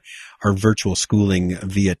start our virtual schooling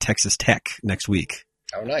via Texas Tech next week.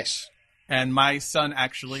 Oh, nice. And my son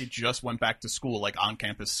actually just went back to school, like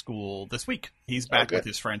on-campus school this week. He's back with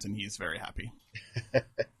his friends, and he's very happy.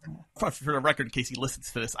 For the record, in case he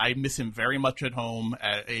listens to this, I miss him very much at home,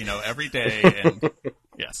 every day. And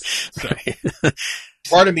yes, so.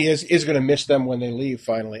 Part of me is going to miss them when they leave.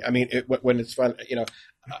 Finally, I mean, when it's fun,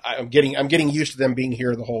 I'm getting used to them being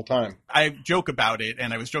here the whole time. I joke about it,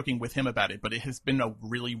 and I was joking with him about it, but it has been a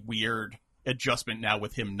really weird adjustment now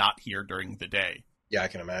with him not here during the day. Yeah, I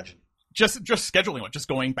can imagine. Just scheduling it, just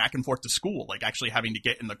going back and forth to school, like actually having to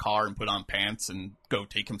get in the car and put on pants and go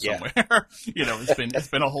take him somewhere. Yeah. It's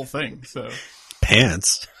been a whole thing. So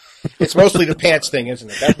pants. It's mostly the pants thing, isn't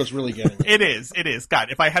it? That's what's really getting me. It is. God,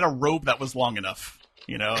 if I had a robe that was long enough,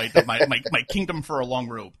 my kingdom for a long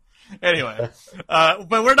robe. Anyway, but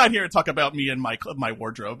we're not here to talk about me and my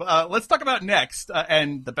wardrobe. Let's talk about Next,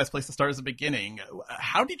 and the best place to start is the beginning.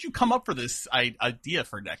 How did you come up for this idea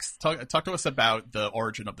for Next? Talk to us about the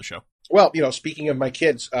origin of the show. Well, speaking of my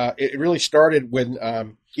kids, it really started when,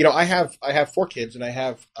 I have 4 kids,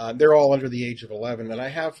 and they're all under the age of 11, and I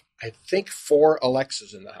have, I think, 4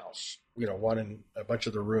 Alexas in the house. One in a bunch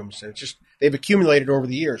of the rooms. And it's just, they've accumulated over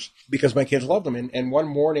the years because my kids love them. And one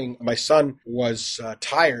morning, my son was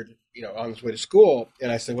tired, on his way to school.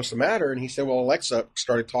 And I said, "What's the matter?" And he said, "Well, Alexa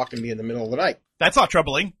started talking to me in the middle of the night." That's not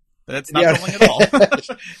troubling. That's not troubling at all.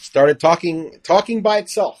 Started talking by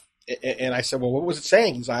itself. And I said, "Well, what was it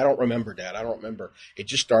saying?" He said, "I don't remember, Dad. I don't remember. It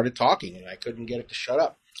just started talking, and I couldn't get it to shut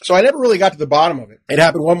up." So I never really got to the bottom of it. It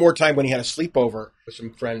happened one more time when he had a sleepover with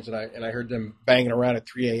some friends, and I heard them banging around at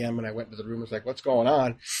 3 a.m., and I went into the room and was like, "What's going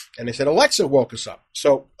on?" And they said, "Alexa woke us up."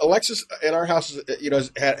 So Alexis in our house,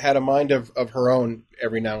 had a mind of her own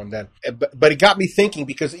every now and then. But it got me thinking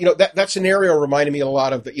because, that scenario reminded me a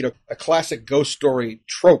lot of a classic ghost story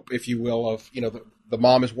trope, if you will, of, the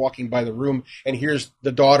mom is walking by the room and hears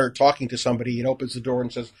the daughter talking to somebody and opens the door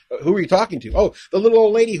and says, "Who are you talking to?" "Oh, the little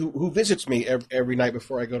old lady who visits me every night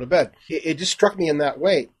before I go to bed." It just struck me in that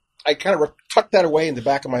way. I kind of tucked that away in the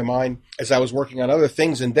back of my mind as I was working on other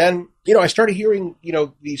things. And then, I started hearing,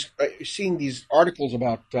 seeing these articles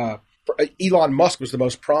about, Elon Musk was the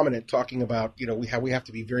most prominent, talking about, how we have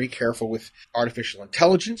to be very careful with artificial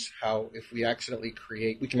intelligence, how if we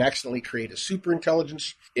can accidentally create a super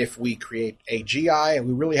intelligence if we create AGI, and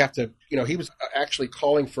we really have to, he was actually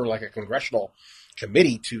calling for like a congressional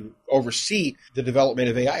committee to oversee the development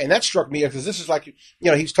of AI. And that struck me because this is like,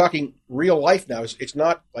 he's talking real life now. It's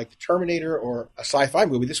not like the Terminator or a sci-fi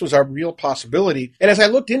movie. This was a real possibility. And as I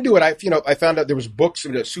looked into it, I found out there was books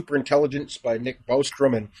of Super Intelligence by Nick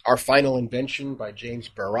Bostrom and Our Final Invention by James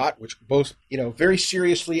Barat, which both, very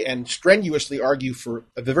seriously and strenuously argue for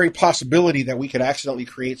the very possibility that we could accidentally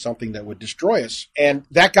create something that would destroy us. And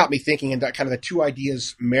that got me thinking, and that kind of the two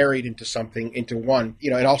ideas married into one,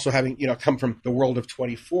 and also having, come from the world of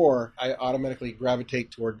 24, I automatically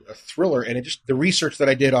gravitate toward a thriller. And the research that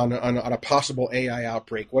I did on a possible AI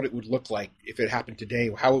outbreak, what it would look like if it happened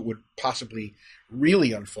today, how it would possibly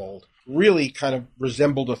really unfold, really kind of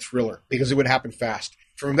resembled a thriller because it would happen fast.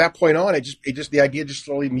 From that point on, the idea just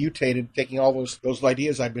slowly mutated, taking all those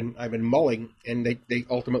ideas I've been mulling, and they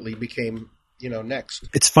ultimately became Next.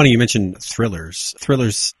 It's funny you mentioned thrillers.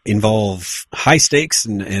 Thrillers involve high stakes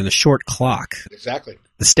and a short clock. Exactly.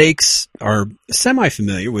 The stakes are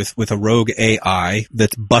semi-familiar with a rogue AI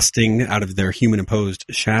that's busting out of their human-imposed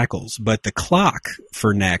shackles. But the clock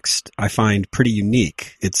for Next, I find pretty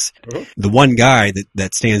unique. It's the one guy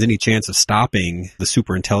that stands any chance of stopping the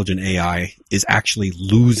super intelligent AI is actually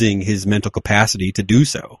losing his mental capacity to do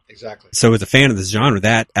so. Exactly. So as a fan of this genre,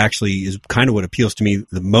 that actually is kind of what appeals to me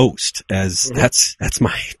the most, as that's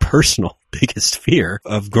my personal biggest fear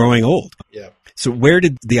of growing old. Yeah. So where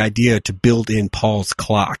did the idea to build in Paul's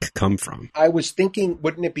clock come from? I was thinking,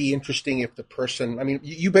 wouldn't it be interesting if the person,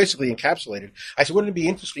 you basically encapsulated. I said, wouldn't it be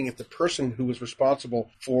interesting if the person who was responsible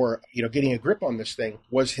for, getting a grip on this thing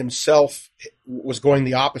was going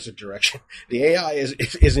the opposite direction. The AI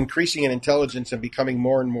is increasing in intelligence and becoming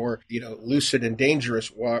more and more, lucid and dangerous,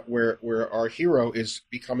 where our hero is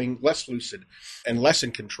becoming less lucid and less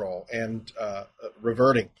in control and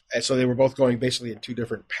reverting. And so they were both going basically in two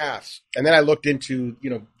different paths. And then I looked into,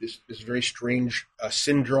 this very strange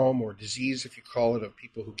syndrome or disease, if you call it, of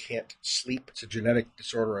people who can't sleep. It's a genetic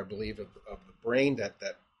disorder, I believe, of the brain that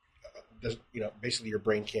does, basically your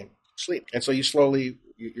brain can't sleep. And so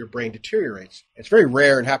your brain deteriorates. It's very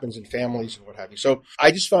rare and happens in families and what have you. So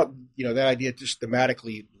I just thought, that idea just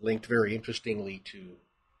thematically linked very interestingly to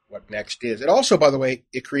what Next is. And also, by the way,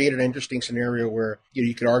 it created an interesting scenario where,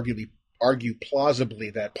 you could argue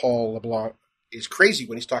plausibly that Paul LeBlanc is crazy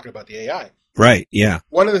when he's talking about the AI. Right. Yeah.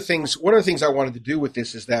 One of the things I wanted to do with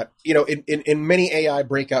this is that, in many AI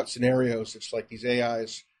breakout scenarios, it's like these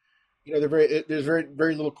AIs, there's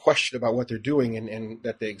very little question about what they're doing and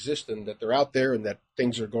that they exist and that they're out there and that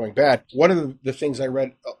things are going bad. One of the things I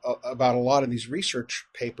read about a lot in these research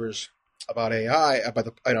papers about AI,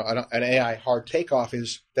 about an AI hard takeoff,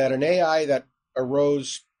 is that an AI that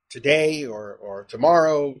arose today or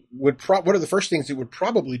tomorrow one of the first things it would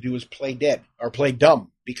probably do is play dead or play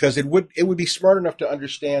dumb, because it would be smart enough to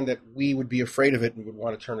understand that we would be afraid of it and would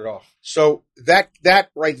want to turn it off. So that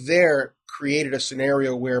right there created a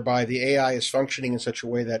scenario whereby the AI is functioning in such a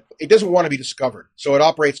way that it doesn't want to be discovered. So it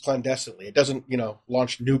operates clandestinely. It doesn't,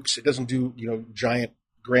 launch nukes. It doesn't do, giant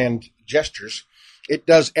grand gestures. It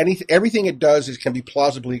does everything it does can be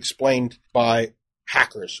plausibly explained by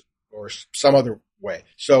hackers or some other way.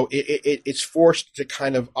 So it's forced to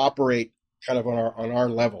kind of operate kind of on our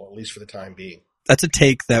level, at least for the time being. That's a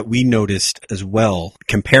take that we noticed as well,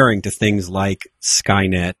 comparing to things like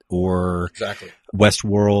Skynet or Exactly.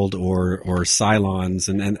 Westworld or Cylons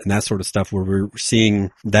and that sort of stuff, where we're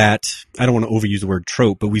seeing that, I don't want to overuse the word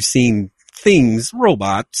trope, but we've seen things,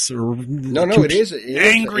 robots, or it is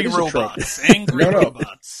angry robots. Angry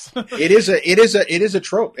robots. It is a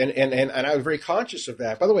trope, and I was very conscious of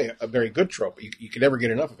that. By the way, a very good trope. You can never get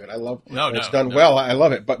enough of it. I love when it's done well. I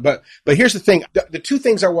love it. But here's the thing: the two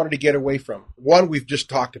things I wanted to get away from. One, we've just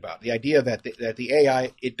talked about the idea that the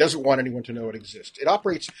AI, it doesn't want anyone to know it exists. It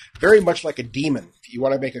operates very much like a demon. If you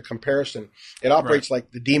want to make a comparison, it operates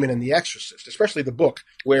like the demon in The Exorcist, especially the book,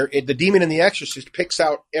 where the demon in The Exorcist picks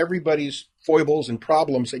out everybody's foibles and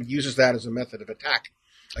problems and uses that as a method of attack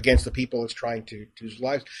against the people it's trying to use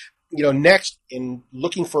lives. Next, in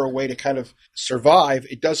looking for a way to kind of survive,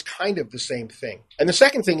 it does kind of the same thing. And the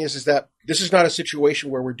second thing is that this is not a situation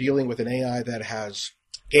where we're dealing with an AI that has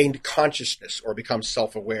gained consciousness or become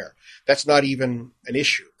self-aware. That's not even an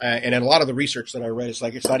issue. And in a lot of the research that I read, it's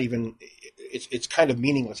like it's not even, it's kind of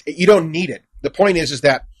meaningless. You don't need it. The point is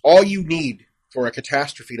that all you need for a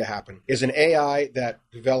catastrophe to happen is an AI that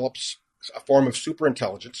develops a form of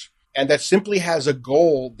superintelligence, and that simply has a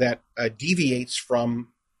goal that deviates from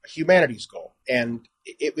humanity's goal. And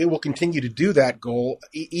it will continue to do that goal,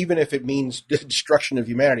 even if it means destruction of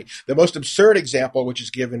humanity. The most absurd example, which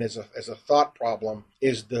is given as a thought problem,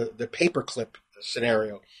 is the paperclip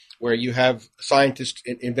scenario, where you have scientists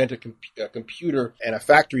invent a computer and a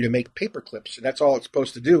factory to make paperclips, and that's all it's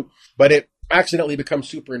supposed to do. But it accidentally becomes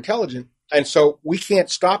super intelligent, and so we can't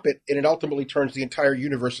stop it, and it ultimately turns the entire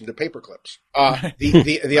universe into paperclips.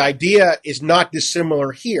 The idea is not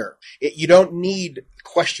dissimilar here. You don't need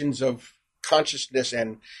questions of consciousness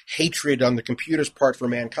and hatred on the computer's part for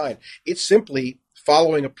mankind. It's simply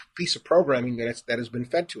following a piece of programming that has been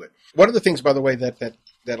fed to it. One of the things, by the way, that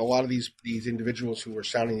a lot of these individuals who were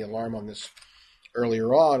sounding the alarm on this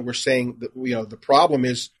earlier on were saying that the problem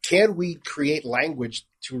is, can we create language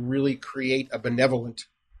to really create a benevolent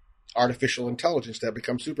artificial intelligence that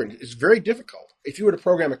becomes super? It's very difficult. If you were to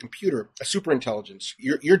program a computer, a super intelligence,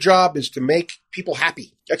 your job is to make people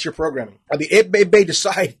happy. That's your programming. I mean, it may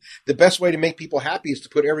decide the best way to make people happy is to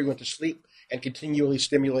put everyone to sleep and continually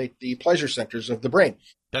stimulate the pleasure centers of the brain.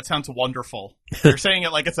 That sounds wonderful. You're saying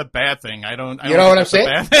it like it's a bad thing. I don't know what I'm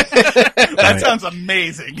saying? That sounds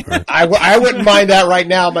amazing. Right. I wouldn't mind that right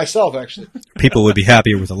now myself, actually. People would be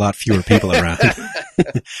happier with a lot fewer people around.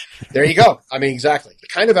 There you go. I mean, exactly. The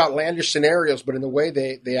kind of outlandish scenarios, but in the way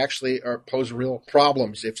they actually pose real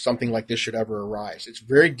problems if something like this should ever arise. It's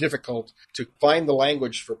very difficult to find the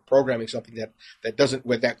language for programming something that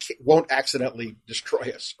won't accidentally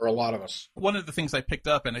destroy us, or a lot of us. One of the things I picked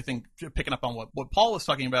up, and I think picking up on what Paul was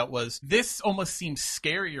talking about, was this almost seems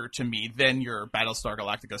scarier to me than your Battlestar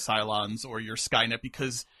Galactica Cylons or your Skynet,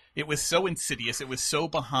 because it was so insidious. It was so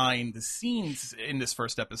behind the scenes in this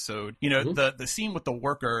first episode. The scene with the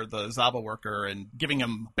worker, the Zaba worker, and giving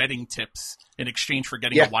him betting tips in exchange for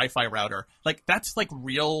getting a Wi-Fi router. Like, that's like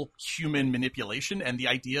real human manipulation. And the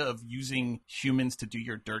idea of using humans to do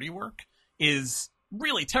your dirty work is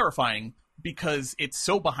really terrifying, because it's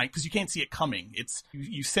so behind, because you can't see it coming.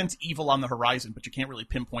 You sense evil on the horizon, but you can't really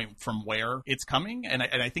pinpoint from where it's coming. And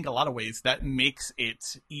I think a lot of ways that makes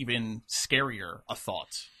it even scarier a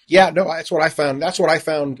thought. Yeah, no, that's what I found. That's what I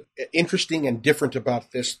found interesting and different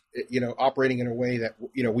about this. Operating in a way that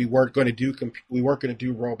we weren't going to do. We weren't going to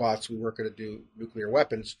do robots. We weren't going to do nuclear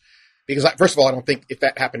weapons. Because first of all, I don't think if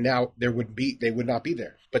that happened now, they would not be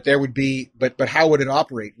there. But there would be. But how would it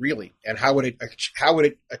operate really? And how would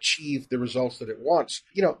it achieve the results that it wants?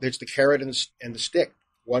 There's the carrot and the stick.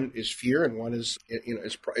 One is fear, and one is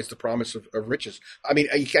is the promise of riches. I mean,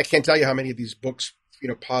 I can't tell you how many of these books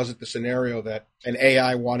posit the scenario that an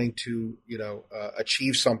AI wanting to,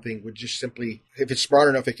 achieve something would just simply, if it's smart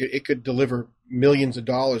enough, it could deliver millions of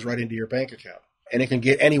dollars right into your bank account, and it can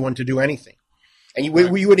get anyone to do anything. And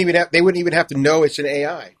they wouldn't even have to know it's an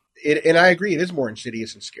AI. And I agree, it is more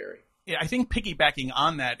insidious and scary. Yeah, I think piggybacking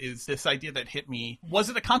on that is this idea that hit me. Was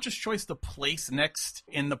it a conscious choice to place Next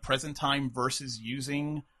in the present time versus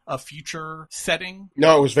using a future setting?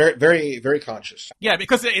 No, it was very, very, very conscious. Yeah,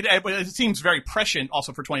 because it seems very prescient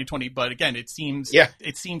also for 2020, but again, it seems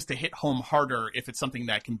to hit home harder if it's something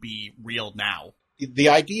that can be real now. The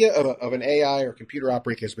idea of an AI or computer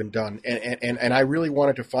operator has been done, and I really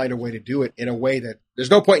wanted to find a way to do it in a way that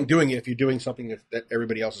there's no point in doing it if you're doing something that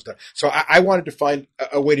everybody else has done. So I wanted to find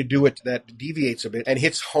a way to do it that deviates a bit and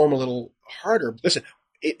hits home a little harder. Listen,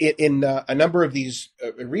 in a number of these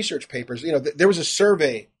research papers, there was a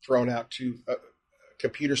survey thrown out to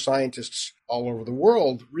computer scientists all over the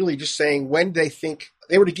world, really just saying when they think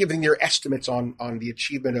they were giving their estimates on the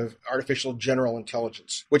achievement of artificial general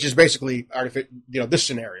intelligence, which is basically this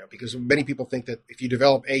scenario, because many people think that if you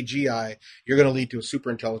develop AGI, you're going to lead to a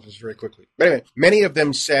superintelligence very quickly. But anyway, many of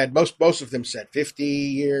them said, most of them said 50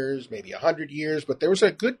 years, maybe 100 years, but there was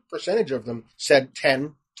a good percentage of them said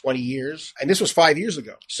 10, 20 years. And this was 5 years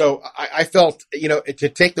ago. So I felt, to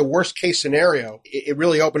take the worst case scenario, it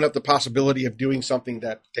really opened up the possibility of doing something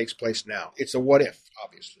that takes place now. It's a what if,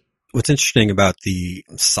 obviously. What's interesting about the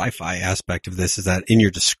sci-fi aspect of this is that in your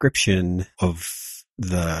description of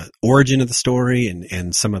the origin of the story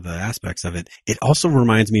and some of the aspects of it, it also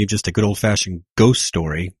reminds me of just a good old-fashioned ghost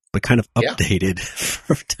story, but kind of updated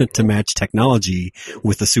to match technology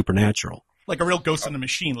with the supernatural. Like a real Ghost in the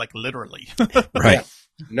Machine, like literally. Right. Yeah.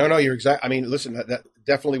 No, you're exact. I mean, listen, that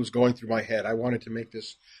definitely was going through my head. I wanted to make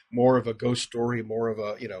this more of a ghost story, more of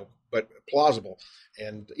a, but plausible.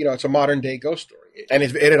 And, it's a modern day ghost story. And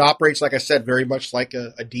it operates, like I said, very much like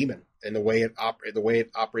a demon in the way it operates,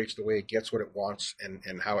 the way it gets what it wants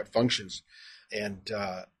and how it functions. And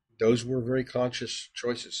those were very conscious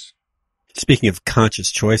choices. Speaking of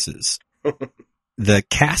conscious choices, the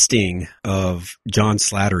casting of John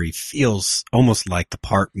Slattery feels almost like the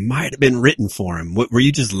part might have been written for him. Were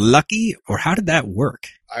you just lucky, or how did that work?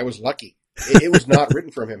 I was lucky. It was not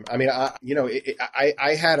written from him. I mean,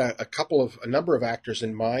 I had a number of actors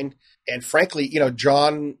in mind, and frankly,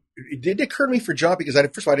 John. It did occur to me for John because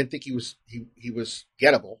first of all, I didn't think he was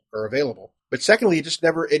gettable or available, but secondly,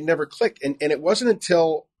 it never clicked, and it wasn't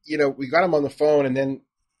until we got him on the phone, and then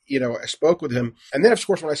I spoke with him, and then of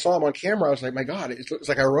course when I saw him on camera, I was like, my God, it's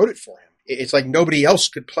like I wrote it for him. It's like nobody else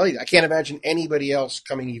could play it. I can't imagine anybody else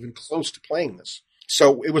coming even close to playing this.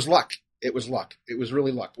 So it was luck. It was luck. It was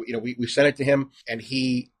really luck. We sent it to him, and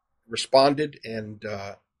he responded,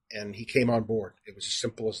 and he came on board. It was as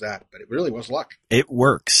simple as that, but it really was luck. It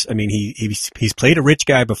works. I mean, he's played a rich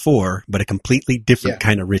guy before, but a completely different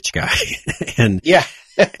kind of rich guy. And yeah.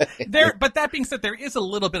 But that being said, there is a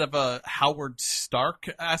little bit of a Howard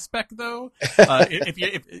Stark aspect, though.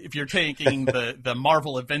 If you're taking the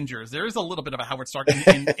Marvel Avengers, there is a little bit of a Howard Stark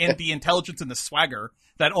in the intelligence and the swagger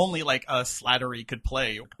that only like a Slattery could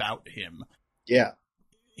play about him. Yeah.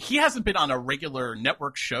 He hasn't been on a regular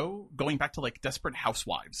network show going back to like Desperate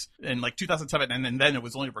Housewives in like 2007, and then it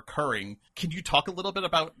was only recurring. Can you talk a little bit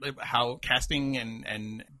about how casting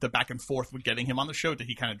and the back and forth with getting him on the show? Did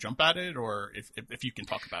he kind of jump at it, or if you can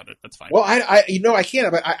talk about it, that's fine. Well, I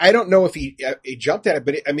can't. But I don't know if he jumped at it,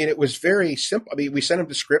 but it was very simple. I mean, we sent him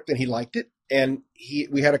the script and he liked it, and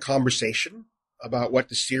we had a conversation about what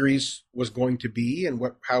the series was going to be and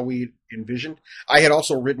how we envisioned. I had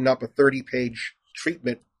also written up a 30-page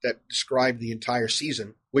treatment that described the entire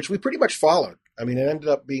season, which we pretty much followed. I mean, it ended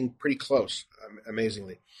up being pretty close,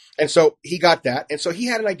 amazingly. And so he got that. And so he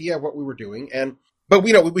had an idea of what we were doing. But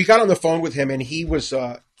we got on the phone with him, and he was,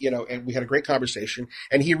 and we had a great conversation.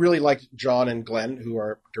 And he really liked John and Glenn, who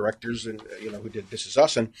are directors and, who did This Is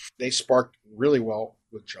Us. And they sparked really well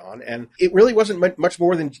with John. And it really wasn't much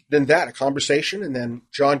more than that, a conversation. And then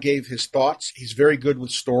John gave his thoughts. He's very good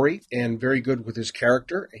with story and very good with his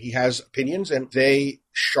character. He has opinions, and they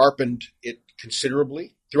sharpened it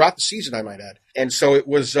considerably throughout the season, I might add. And so it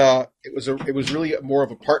was really more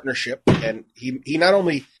of a partnership. And he not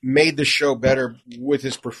only made the show better with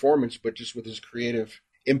his performance, but just with his creative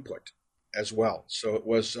input as well. So it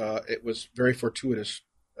was very fortuitous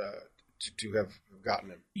to have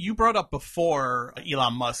gotten him. You brought up before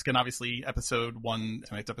Elon Musk, and obviously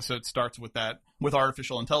tonight's episode starts with that. With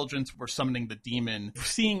artificial intelligence, we're summoning the demon.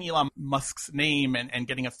 Seeing Elon Musk's name and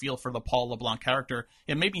getting a feel for the Paul LeBlanc character,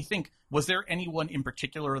 it made me think, was there anyone in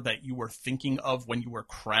particular that you were thinking of when you were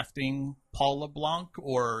crafting Paul LeBlanc,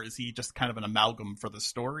 or is he just kind of an amalgam for the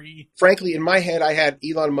story? Frankly, in my head, I had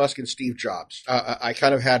Elon Musk and Steve Jobs. I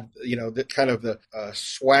kind of had, the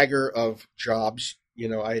swagger of Jobs.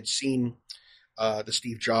 I had seen the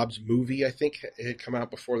Steve Jobs movie, I think, had come out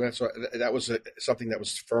before that. So that was something that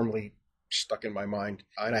was firmly stuck in my mind.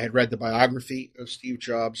 And I had read the biography of Steve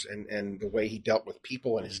Jobs and the way he dealt with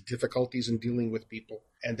people and his difficulties in dealing with people.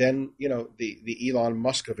 And then, the Elon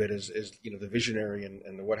Musk of it is the visionary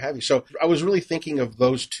and the what have you. So I was really thinking of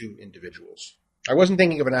those two individuals. I wasn't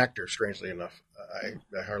thinking of an actor, strangely enough.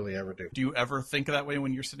 I hardly ever do. Do you ever think that way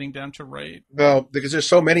when you're sitting down to write? No, because there's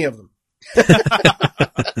so many of them.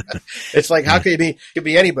 It's like, how could it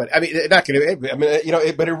be anybody? I mean, not going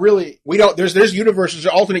to, but it really, we don't, there's universes,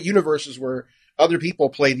 alternate universes where other people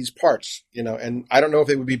play these parts, and I don't know if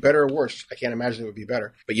they would be better or worse. I can't imagine it would be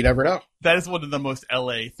better, but you never know. That is one of the most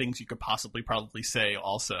LA things you could probably say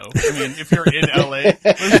also. I mean, if you're in LA,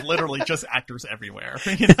 there's literally just actors everywhere.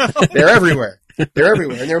 They're everywhere. They're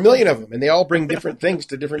everywhere. And there are a million of them, and they all bring different things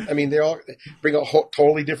to different, they all bring a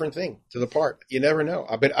totally different thing to the part. You never know.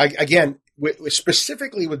 But again,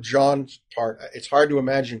 specifically with John's part, it's hard to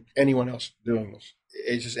imagine anyone else doing this.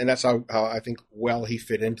 It's just, and that's how I think he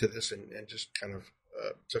fit into this and just kind of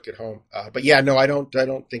took it home. But yeah, no, I don't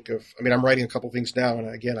think of. I'm writing a couple things now, and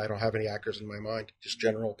again, I don't have any actors in my mind, just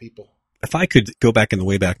general people. If I could go back in the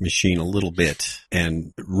Wayback Machine a little bit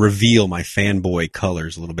and reveal my fanboy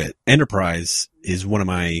colors a little bit, Enterprise is one of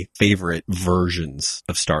my favorite versions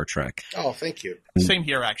of Star Trek. Oh, thank you. Same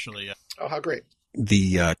here, actually. Oh, how great.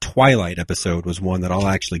 The Twilight episode was one that I'll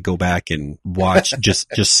actually go back and watch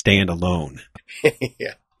just stand alone.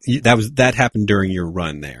 Yeah. That happened during your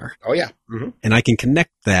run there. Oh, yeah. Mm-hmm. And I can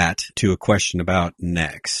connect that to a question about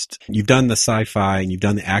next. You've done the sci-fi and you've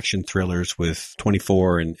done the action thrillers with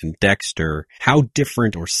 24 and Dexter. How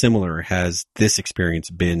different or similar has this experience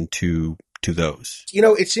been to those?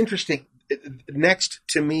 It's interesting. Next,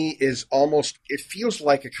 to me, is almost, it feels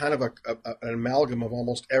like a kind of an amalgam of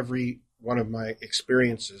almost every one of my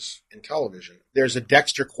experiences in television. There's a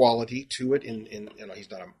Dexter quality to it. In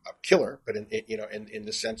he's not a killer, but in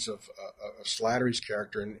the sense of Slattery's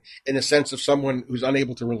character, and in the sense of someone who's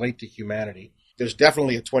unable to relate to humanity. There's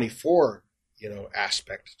definitely a 24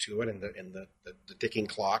 aspect to it, and the ticking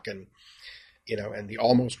clock, and and the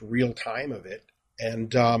almost real time of it.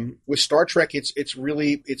 And with Star Trek, it's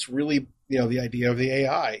really the idea of the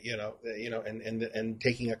AI, and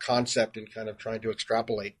taking a concept and kind of trying to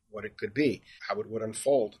extrapolate what it could be, how it would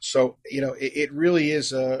unfold. So it really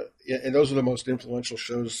is, and those are the most influential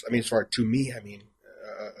shows. As far to me,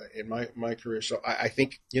 in my career. So I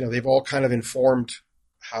think they've all kind of informed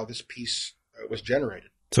how this piece was generated.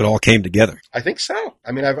 So it all came together. I think so.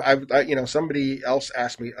 I've somebody else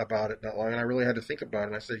asked me about it not long, and I really had to think about it.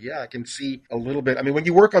 And I said, yeah, I can see a little bit. When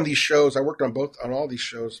you work on these shows, I worked on all these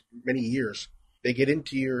shows many years. They get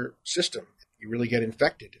into your system. You really get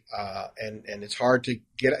infected, and it's hard to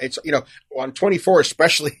get. It's on 24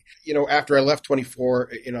 especially. After I left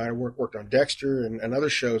 24, I worked on Dexter and other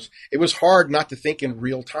shows. It was hard not to think in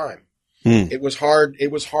real time. It was hard. It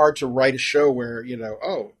was hard to write a show where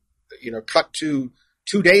cut to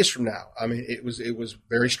 2 days from now. It was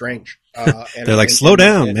very strange. They're like, slow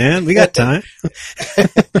down, man. We got time.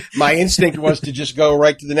 My instinct was to just go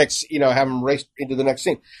right to the next, have them race into the next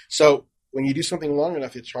scene. So when you do something long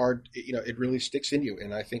enough, it's hard. It really sticks in you.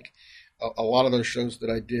 And I think a lot of those shows that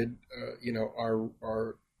I did,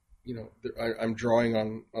 are I'm drawing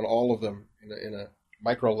on all of them in a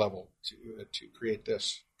micro level to create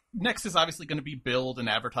this. Next is obviously going to be billed and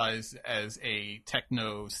advertised as a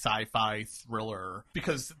techno sci-fi thriller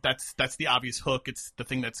because that's the obvious hook. It's the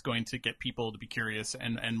thing that's going to get people to be curious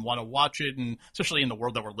and want to watch it, and especially in the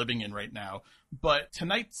world that we're living in right now. But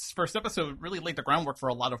tonight's first episode really laid the groundwork for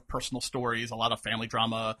a lot of personal stories, a lot of family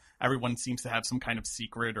drama. Everyone seems to have some kind of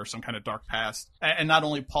secret or some kind of dark past. And not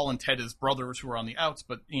only Paul and Ted as brothers who are on the outs,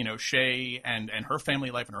 but, Shay and her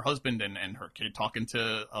family life and her husband and her kid talking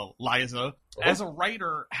to Liza. As a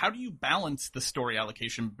writer, how do you balance the story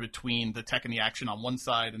allocation between the tech and the action on one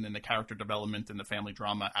side and then the character development and the family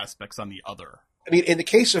drama aspects on the other? In the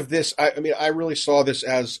case of this, I really saw this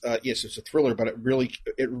as yes, it's a thriller, but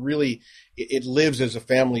it lives as a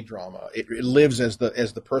family drama. It lives as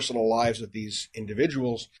the personal lives of these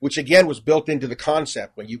individuals, which again was built into the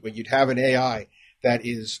concept when you'd have an AI that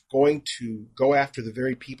is going to go after the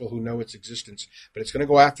very people who know its existence, but it's going to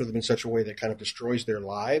go after them in such a way that kind of destroys their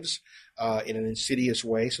lives in an insidious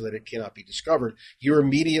way so that it cannot be discovered, you're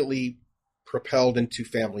immediately propelled into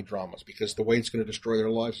family dramas, because the way it's going to destroy their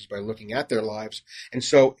lives is by looking at their lives. And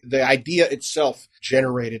so the idea itself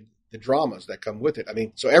generated the dramas that come with it. I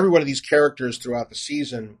mean, so every one of these characters throughout the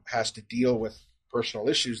season has to deal with personal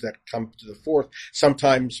issues that come to the fore,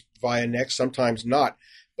 sometimes via Next, sometimes not,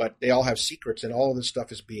 but they all have secrets, and all of this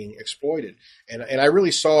stuff is being exploited. And I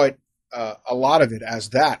really saw it, a lot of it, as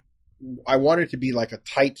that. I wanted it to be like a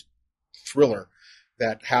tight thriller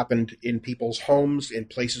that happened in people's homes, in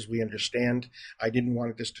places we understand. I didn't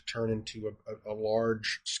want this to turn into a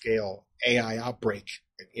large-scale AI outbreak,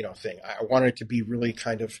 thing. I wanted it to be really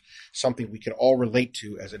kind of something we could all relate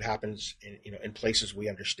to as it happens in places we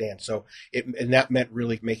understand. So and that meant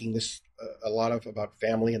really making this a lot of about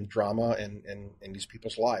family and drama and these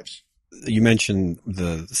people's lives. You mentioned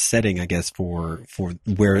the setting, I guess, for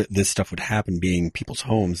where this stuff would happen being people's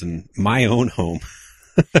homes, and my own home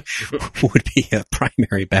would be a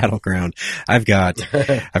primary battleground. I've got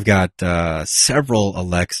several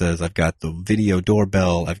Alexas. I've got the video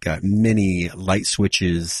doorbell. I've got many light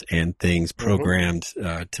switches and things programmed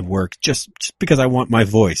to work just because I want my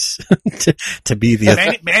voice to be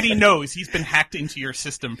the. Manny knows he's been hacked into your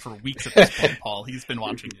system for weeks at this point, Paul. He's been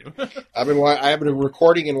watching you. I've been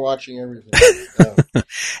recording and watching everything.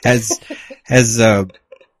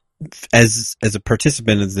 As a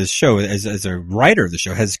participant of this show, as a writer of the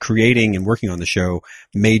show, has creating and working on the show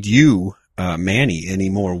made you, Manny, any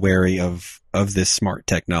more wary of this smart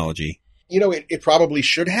technology? It probably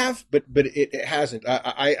should have, but it hasn't.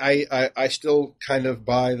 I still kind of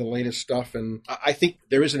buy the latest stuff, and I think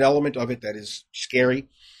there is an element of it that is scary,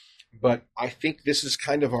 but I think this is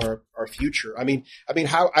kind of our future. I mean, I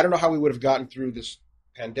don't know how we would have gotten through this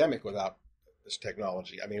pandemic without this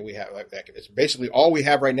technology. I mean, we have it's basically all we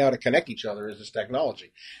have right now to connect each other is this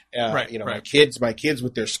technology. Right. My kids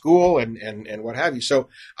with their school and what have you. So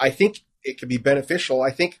I think it can be beneficial.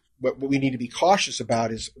 I think what we need to be cautious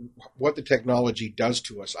about is what the technology does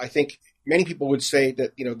to us. I think many people would say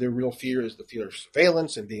that their real fear is the fear of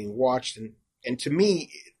surveillance and being watched, and to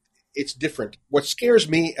me, it's different. What scares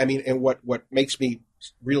me, and what makes me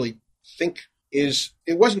really think is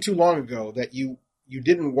it wasn't too long ago that you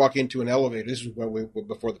didn't walk into an elevator. This is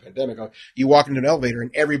before the pandemic. You walk into an elevator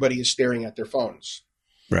and everybody is staring at their phones.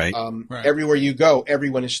 Right. Right. Everywhere you go,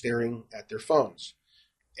 everyone is staring at their phones,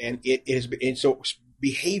 and so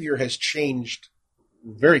behavior has changed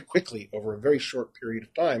very quickly over a very short period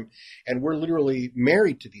of time, and we're literally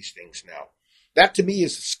married to these things now. That to me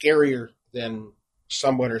is scarier than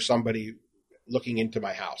someone or somebody looking into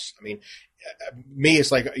my house. I mean, me,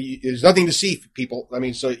 it's like there's nothing to see, people. I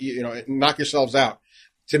mean, so knock yourselves out.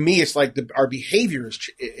 To me, it's like our behavior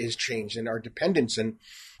is changed, and our dependence, and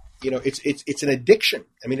it's an addiction.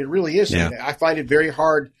 I mean, it really is. Yeah. I find it very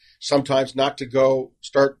hard sometimes not to go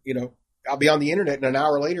start. I'll be on the internet, and an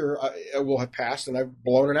hour later, it will have passed, and I've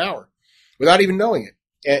blown an hour without even knowing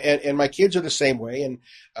it. And my kids are the same way, and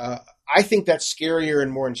I think that's scarier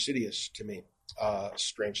and more insidious to me.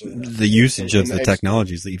 Strangely enough. The usage of the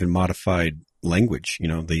technologies, the even modified language,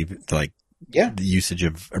 the usage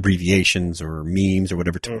of abbreviations or memes or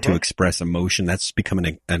whatever to express emotion, that's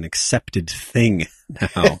becoming an accepted thing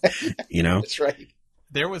now, That's right.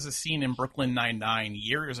 There was a scene in Brooklyn Nine-Nine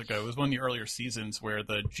years ago. It was one of the earlier seasons where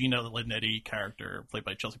the Gina Linetti character, played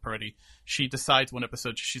by Chelsea Peretti, she decides one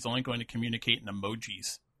episode she's only going to communicate in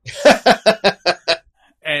emojis.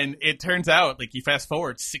 And it turns out, like, you fast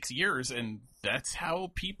forward 6 years, and that's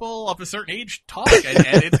how people of a certain age talk,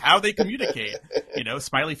 and it's how they communicate.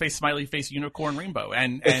 Smiley face, unicorn, rainbow,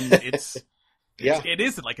 and it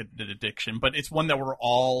is like an addiction, but it's one that we're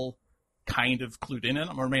all kind of clued in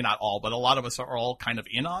on, or may not all, but a lot of us are all kind of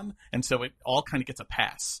in on, and so it all kind of gets a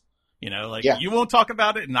pass. You won't talk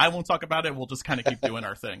about it, and I won't talk about it. We'll just kind of keep doing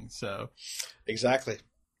our thing. So exactly.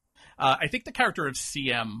 I think the character of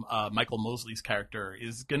CM, Michael Mosley's character,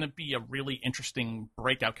 is going to be a really interesting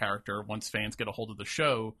breakout character once fans get a hold of the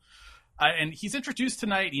show. And he's introduced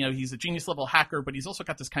tonight. He's a genius-level hacker, but he's also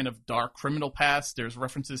got this kind of dark criminal past. There's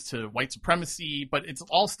references to white supremacy, but it's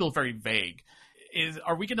all still very vague.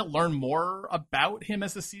 Are we going to learn more about him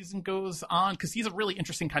as the season goes on? Because he's a really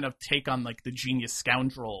interesting kind of take on, like, the genius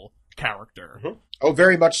scoundrel character. Mm-hmm. Oh,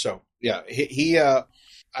 very much so. Yeah,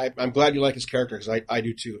 I'm glad you like his character, because I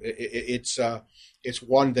do too. It's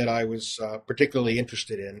one that I was particularly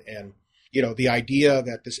interested in, and the idea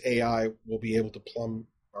that this AI will be able to plumb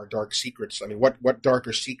our dark secrets. I mean, what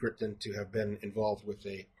darker secret than to have been involved with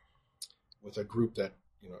a group that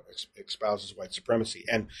espouses white supremacy.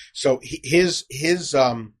 And so his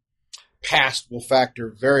past will factor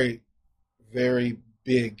very, very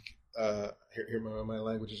big, here my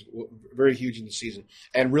language is very huge in the season,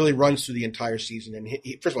 and really runs through the entire season. And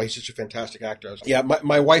first of all, he's such a fantastic actor.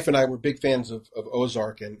 My wife and I were big fans of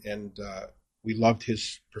Ozark, and we loved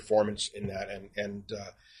his performance in that. And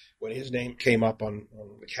when his name came up on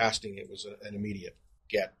the casting, it was an immediate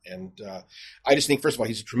get. And I just think, first of all,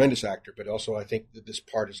 he's a tremendous actor, but also I think that this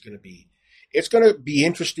part is going to be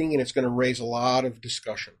interesting, and it's going to raise a lot of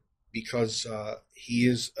discussion, because he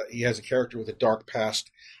has a character with a dark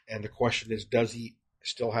past, and the question is, does he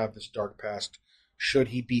still have this dark past? Should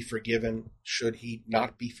he be forgiven? Should he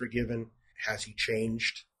not be forgiven? Has he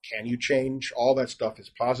changed? Can you change? All that stuff is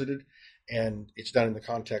posited, and it's done in the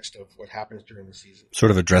context of what happens during the season.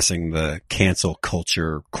 Sort of addressing the cancel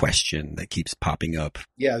culture question that keeps popping up.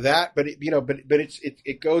 Yeah, that, but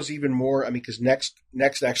it goes even more. I mean, because next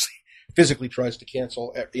actually physically tries to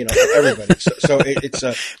cancel, everybody. So it's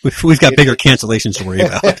we've got bigger cancellations to worry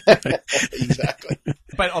about. Exactly.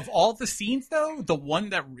 But of all the scenes, though, the one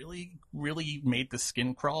that really, really made the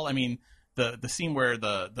skin crawl, I mean, the scene where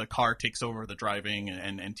the car takes over the driving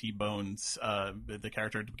and T-bones the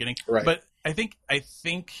character at the beginning. Right. But I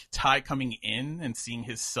think Ty coming in and seeing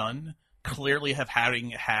his son clearly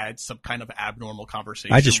having had some kind of abnormal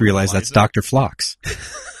conversation. I just realized that's Dr. Phlox.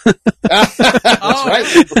 That's right.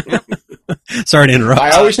 Sorry to interrupt.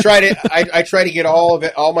 I always try to get all of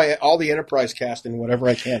it, all the Enterprise cast in whatever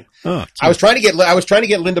I can. Oh, I was trying to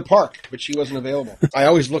get Linda Park, but she wasn't available. I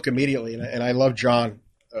always look immediately, and I love John.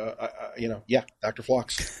 Dr.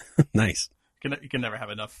 Phlox. Nice. You can never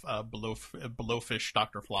have enough blowfish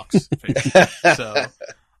Dr. Phlox fish. So.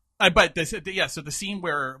 So the scene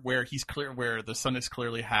where where the son is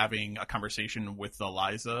clearly having a conversation with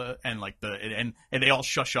Eliza, and and they all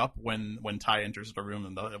shush up when Ty enters the room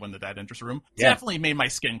and when the dad enters the room, definitely made my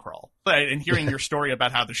skin crawl. And hearing your story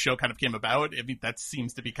about how the show kind of came about, I mean, that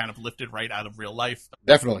seems to be kind of lifted right out of real life.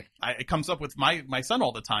 Definitely. It comes up with my son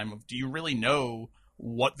all the time of, do you really know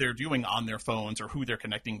what they're doing on their phones or who they're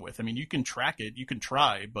connecting with? I mean, you can track it, you can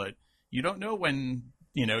try, but you don't know when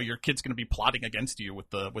your kid's going to be plotting against you with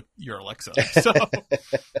your Alexa. So,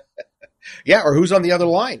 yeah, or who's on the other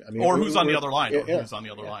line? I mean, who's on the other line? Yeah, who's on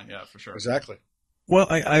the other line? Yeah, for sure. Exactly. Well,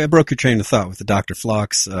 I broke your train of thought with the Dr.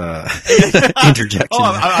 Phlox interjection.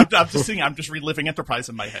 I'm just thinking. I'm just reliving Enterprise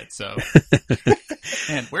in my head. So,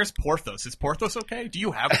 man, where's Porthos? Is Porthos okay? Do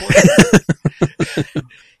you have Porthos?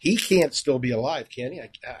 He can't still be alive, can he?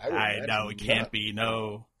 I know he can't be.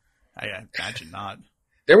 No, I imagine not.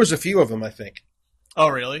 There was a few of them, I think. Oh,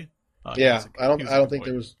 really? Yeah, I don't think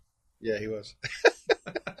there was. Yeah, he was.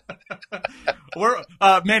 We're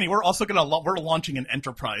Manny. We're also we're launching an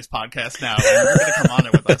Enterprise podcast now, and you're gonna come on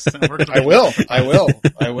it with us. And I will.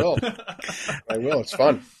 It's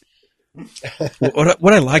fun.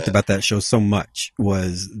 What I liked about that show so much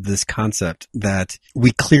was this concept that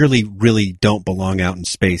we clearly really don't belong out in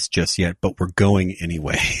space just yet, but we're going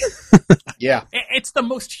anyway. Yeah. It's the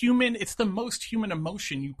most human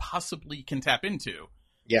emotion you possibly can tap into.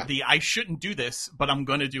 Yeah. I shouldn't do this, but I'm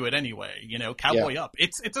going to do it anyway. Cowboy Up.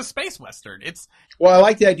 It's a space Western. Well, I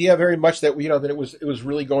like the idea very much that, that it was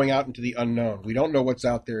really going out into the unknown. We don't know what's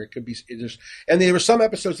out there. It could be, and there were some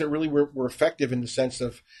episodes that really were effective in the sense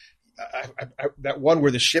of, that one where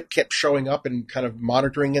the ship kept showing up and kind of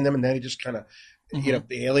monitoring in them, and then it just kind of,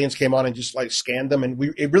 the aliens came on and just scanned them, and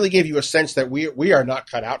it really gave you a sense that we are not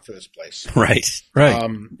cut out for this place. Right.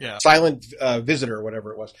 Silent Visitor or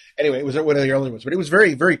whatever it was. Anyway, it was one of the early ones, but it was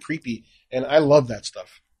very, very creepy, and I love that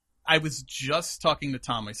stuff. I was just talking to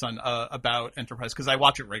Tom, my son, about Enterprise, because I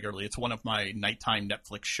watch it regularly. It's one of my nighttime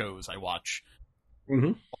Netflix shows I watch.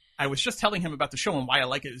 Mm-hmm. I was just telling him about the show, and why I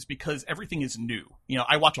like it is because everything is new.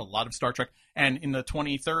 I watch a lot of Star Trek, and in the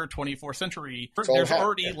 23rd, 24th century, there's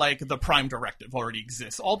already the Prime Directive already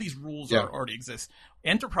exists. All these rules already exist.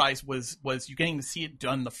 Enterprise was you getting to see it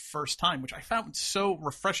done the first time, which I found so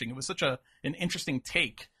refreshing. It was such an interesting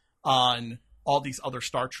take on all these other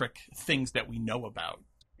Star Trek things that we know about.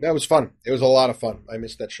 That was fun. It was a lot of fun. I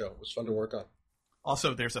missed that show. It was fun to work on.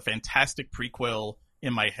 Also, there's a fantastic prequel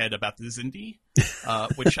in my head about the Xindi,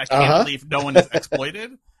 which I can't believe no one has exploited.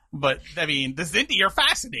 But I mean, the Xindi are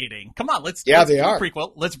fascinating. Come on, let's do a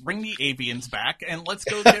prequel. Let's bring the Avians back, and let's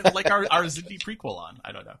go get our Xindi prequel on.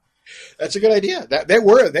 I don't know. That's a good idea.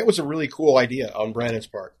 That was a really cool idea on Brandon's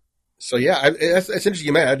part. So yeah, that's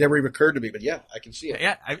interesting. Man, it never even occurred to me, but yeah, I can see it.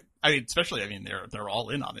 Yeah, I mean, especially, they're all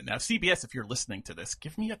in on it now. CBS, if you're listening to this,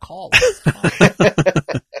 give me a call.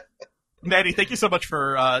 Maddie, thank you so much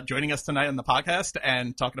for joining us tonight on the podcast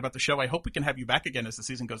and talking about the show. I hope we can have you back again as the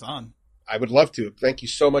season goes on. I would love to. Thank you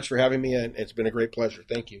so much for having me, and it's been a great pleasure.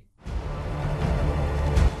 Thank you.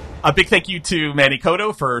 A big thank you to Manny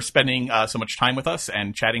Coto for spending so much time with us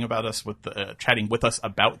and chatting with us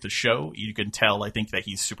about the show. You can tell, I think, that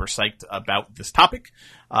he's super psyched about this topic.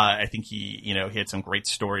 I think he had some great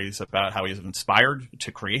stories about how he was inspired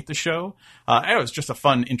to create the show. It was just a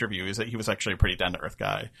fun interview. He was actually a pretty down to earth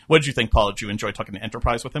guy. What did you think, Paul? Did you enjoy talking to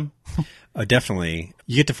Enterprise with him? Definitely.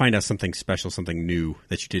 You get to find out something special, something new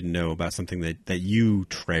that you didn't know about, something that you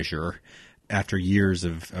treasure after years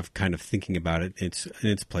of kind of thinking about it. It's in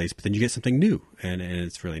its place, but then you get something new, and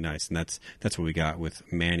it's really nice. And that's what we got with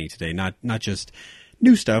Manny today. Not just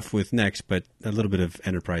new stuff with Next, but a little bit of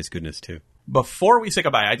Enterprise goodness too. Before we say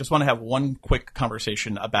goodbye, I just want to have one quick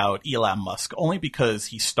conversation about Elon Musk, only because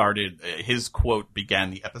his quote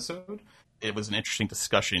began the episode. It was an interesting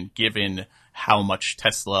discussion given how much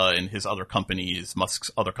Tesla and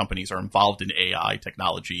Musk's other companies are involved in AI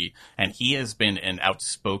technology. And he has been an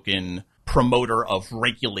outspoken promoter of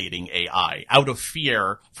regulating AI out of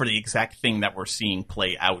fear for the exact thing that we're seeing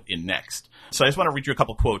play out in Next. So I just want to read you a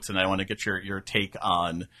couple quotes, and I want to get your take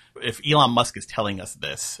on if Elon Musk is telling us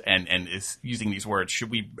this and is using these words, should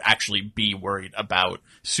we actually be worried about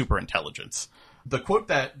superintelligence? The quote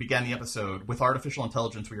that began the episode, "With artificial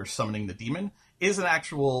intelligence, we are summoning the demon," is an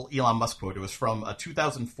actual Elon Musk quote. It was from a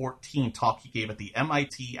 2014 talk he gave at the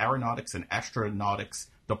MIT Aeronautics and Astronautics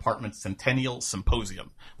Department Centennial Symposium,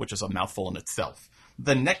 which is a mouthful in itself.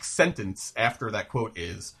 The next sentence after that quote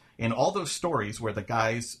is, "In all those stories where the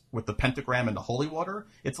guys with the pentagram and the holy water,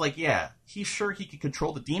 it's like, yeah, he's sure he could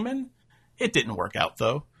control the demon. It didn't work out,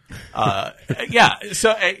 though." Yeah.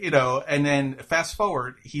 So, and then fast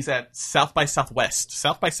forward, he's at South by Southwest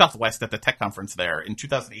at the tech conference there in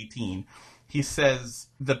 2018. He says,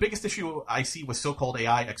 "The biggest issue I see with so-called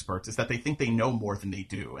AI experts is that they think they know more than they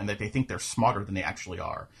do, and that they think they're smarter than they actually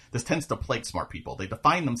are. This tends to plague smart people. They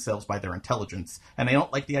define themselves by their intelligence, and they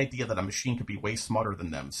don't like the idea that a machine could be way smarter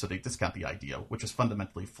than them, so they discount the idea, which is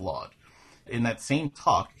fundamentally flawed." In that same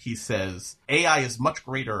talk, he says, "AI is much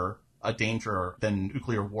greater a danger than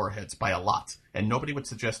nuclear warheads by a lot, and nobody would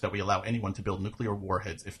suggest that we allow anyone to build nuclear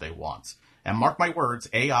warheads if they want. And mark my words,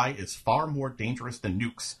 AI is far more dangerous than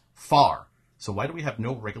nukes. Far. So why do we have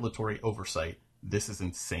no regulatory oversight? This is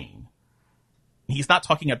insane." He's not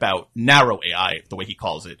talking about narrow AI, the way he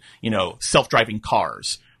calls it, self-driving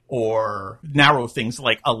cars, or narrow things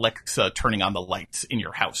like Alexa turning on the lights in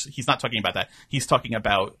your house. He's not talking about that. He's talking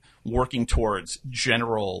about working towards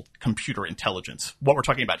general computer intelligence. What we're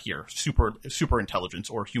talking about here, super intelligence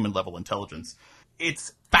or human level intelligence.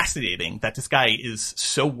 It's fascinating that this guy is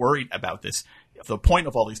so worried about this. The point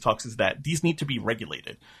of all these talks is that these need to be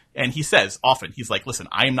regulated. And he says often, he's like, listen,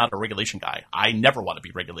 I am not a regulation guy. I never want to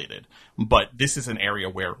be regulated. But this is an area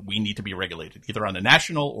where we need to be regulated, either on a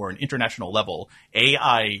national or an international level.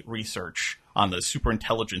 AI research on the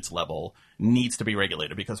superintelligence level needs to be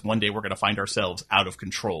regulated, because one day we're going to find ourselves out of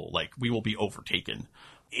control. Like, we will be overtaken.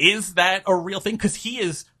 Is that a real thing? Because he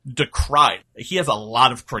is decried. He has a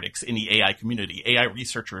lot of critics in the AI community. AI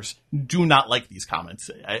researchers do not like these comments.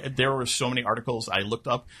 There were so many articles I looked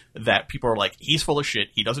up that people are like, he's full of shit.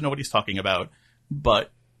 He doesn't know what he's talking about.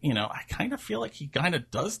 But, I kind of feel like he kind of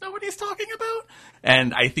does know what he's talking about.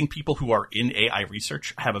 And I think people who are in AI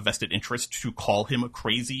research have a vested interest to call him a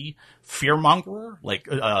crazy fearmongerer. Like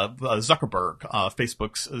Zuckerberg,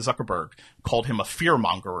 Facebook's Zuckerberg, called him a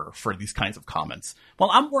fearmongerer for these kinds of comments. Well,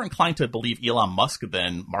 I'm more inclined to believe Elon Musk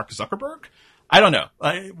than Mark Zuckerberg. I don't know.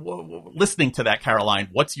 Listening to that, Caroline,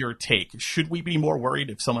 what's your take? Should we be more worried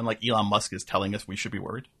if someone like Elon Musk is telling us we should be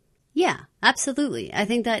worried? Yeah, absolutely. I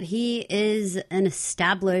think that he is an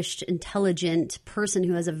established, intelligent person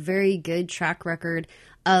who has a very good track record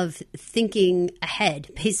of thinking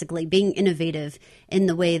ahead, basically being innovative in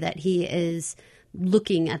the way that he is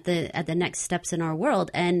looking at the next steps in our world.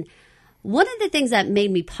 And one of the things that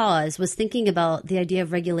made me pause was thinking about the idea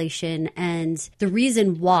of regulation, and the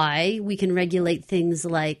reason why we can regulate things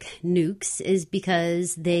like nukes is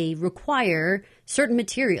because they require certain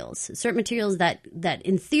materials that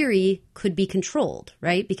in theory could be controlled,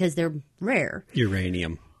 right? Because they're rare.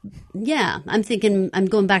 Uranium. Yeah, I'm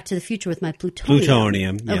going back to the future with my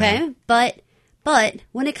plutonium. Yeah. Okay, but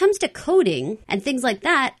when it comes to coding and things like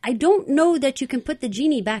that, I don't know that you can put the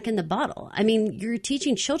genie back in the bottle. I mean, you're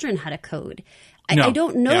teaching children how to code. I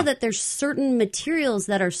don't know that there's certain materials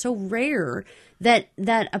that are so rare that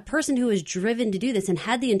a person who is driven to do this and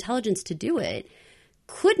had the intelligence to do it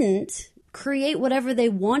couldn't create whatever they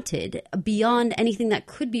wanted beyond anything that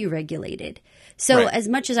could be regulated. So As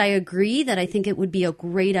much as I agree that I think it would be a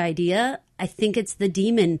great idea, I think it's the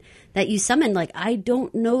demon that you summon. Like, I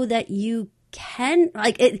don't know that you can,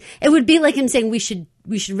 like, it would be like him saying we should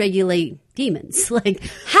regulate demons. Like,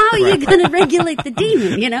 how are you going to regulate the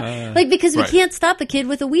demon, you know? Like, because we can't stop a kid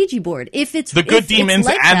with a Ouija board. If it's the good demons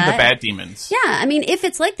like and the bad demons. Yeah, I mean, if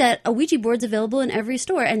it's like that, a Ouija board's available in every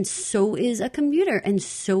store, and so is a computer, and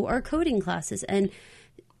so are coding classes. And,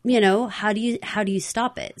 you know, how do you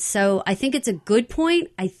stop it? So I think it's a good point.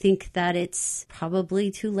 I think that it's probably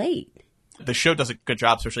too late. The show does a good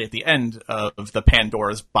job, especially at the end, of the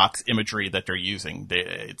Pandora's box imagery that they're using.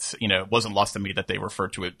 It's, you know, it wasn't lost to me that they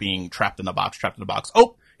referred to it being trapped in the box.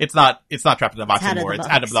 Oh, it's not trapped in the box anymore. It's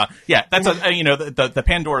out of the box. Yeah, that's you know, the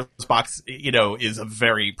Pandora's box, you know, is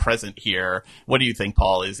very present here. What do you think,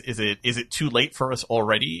 Paul? Is it too late for us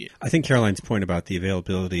already? I think Caroline's point about the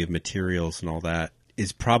availability of materials and all that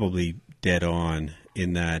is probably dead on,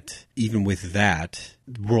 in that even with that,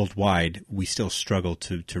 worldwide, we still struggle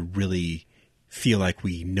to really feel like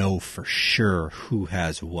we know for sure who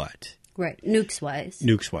has what. Right. Nukes wise,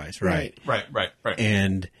 right. Right.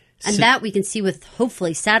 And that we can see with,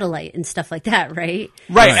 hopefully, satellite and stuff like that, right?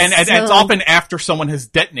 Right, and it's often after someone has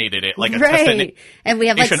detonated it, like a test. And we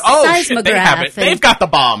have, like, seismograph. Shit, they have it. They've got the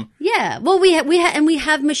bomb. Yeah, well, we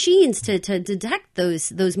have machines to detect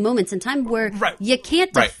those moments in time where you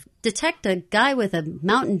can't detect a guy with a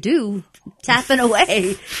Mountain Dew tapping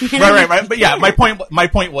away. You know? Right. But yeah, my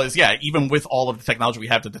point was, yeah, even with all of the technology we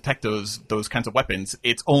have to detect those kinds of weapons,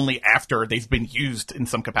 it's only after they've been used in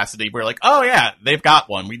some capacity we're like, oh yeah, they've got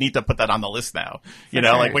one. We need to put that on the list now. You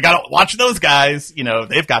know, like, we gotta watch those guys. You know,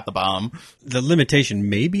 they've got the bomb. The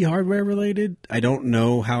limitation may be hardware related. I don't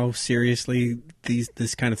know how seriously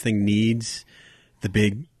this kind of thing needs the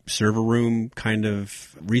big server room kind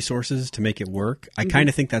of resources to make it work. I kind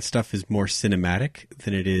of think that stuff is more cinematic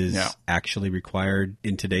than it is actually required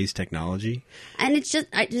in today's technology. And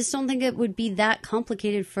I just don't think it would be that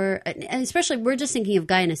complicated and especially, we're just thinking of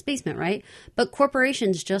guy in his basement, right? But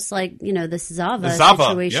corporations, just like, you know, the Zava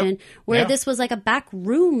situation, where this was like a back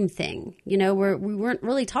room thing, you know, where we weren't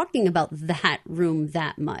really talking about that room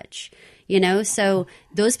that much. You know, so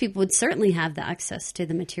those people would certainly have the access to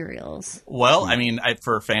the materials. Well, I mean,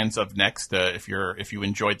 for fans of Next, if you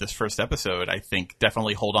enjoyed this first episode, I think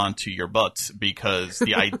definitely hold on to your butts, because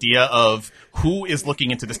the idea of who is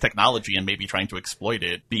looking into this technology and maybe trying to exploit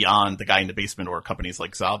it beyond the guy in the basement or companies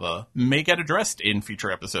like Zava may get addressed in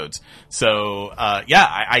future episodes. So,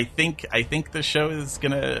 I think the show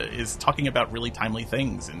is talking about really timely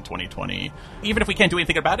things in 2020. Even if we can't do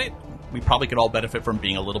anything about it, we probably could all benefit from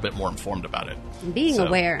being a little bit more informed about it. Being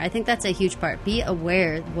aware. I think that's a huge part. Be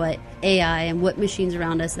aware what AI and what machines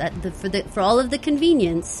around us, for all of the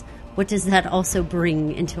convenience, what does that also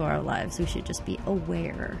bring into our lives? We should just be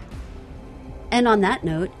aware. And on that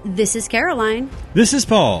note, this is Caroline. This is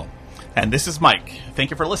Paul. And this is Mike.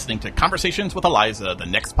 Thank you for listening to Conversations with Eliza, the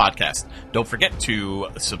Next podcast. Don't forget to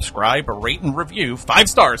subscribe, rate, and review 5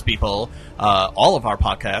 stars, people. All of our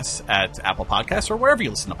podcasts at Apple Podcasts or wherever you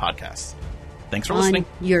listen to podcasts. Thanks for listening.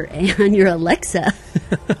 On your Alexa.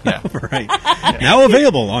 Yeah, right. Yeah. Now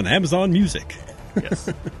available on Amazon Music. Yes.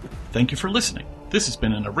 Thank you for listening. This has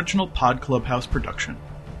been an original Pod Clubhouse production.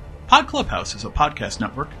 Pod Clubhouse is a podcast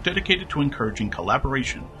network dedicated to encouraging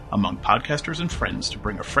collaboration among podcasters and friends to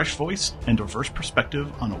bring a fresh voice and diverse perspective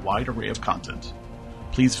on a wide array of content.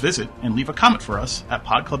 Please visit and leave a comment for us at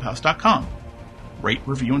podclubhouse.com. Rate,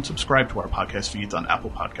 review, and subscribe to our podcast feeds on Apple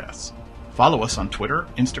Podcasts. Follow us on Twitter,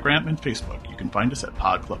 Instagram, and Facebook. You can find us at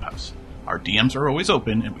Pod Clubhouse. Our DMs are always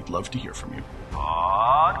open, and we'd love to hear from you.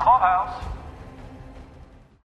 Pod Clubhouse.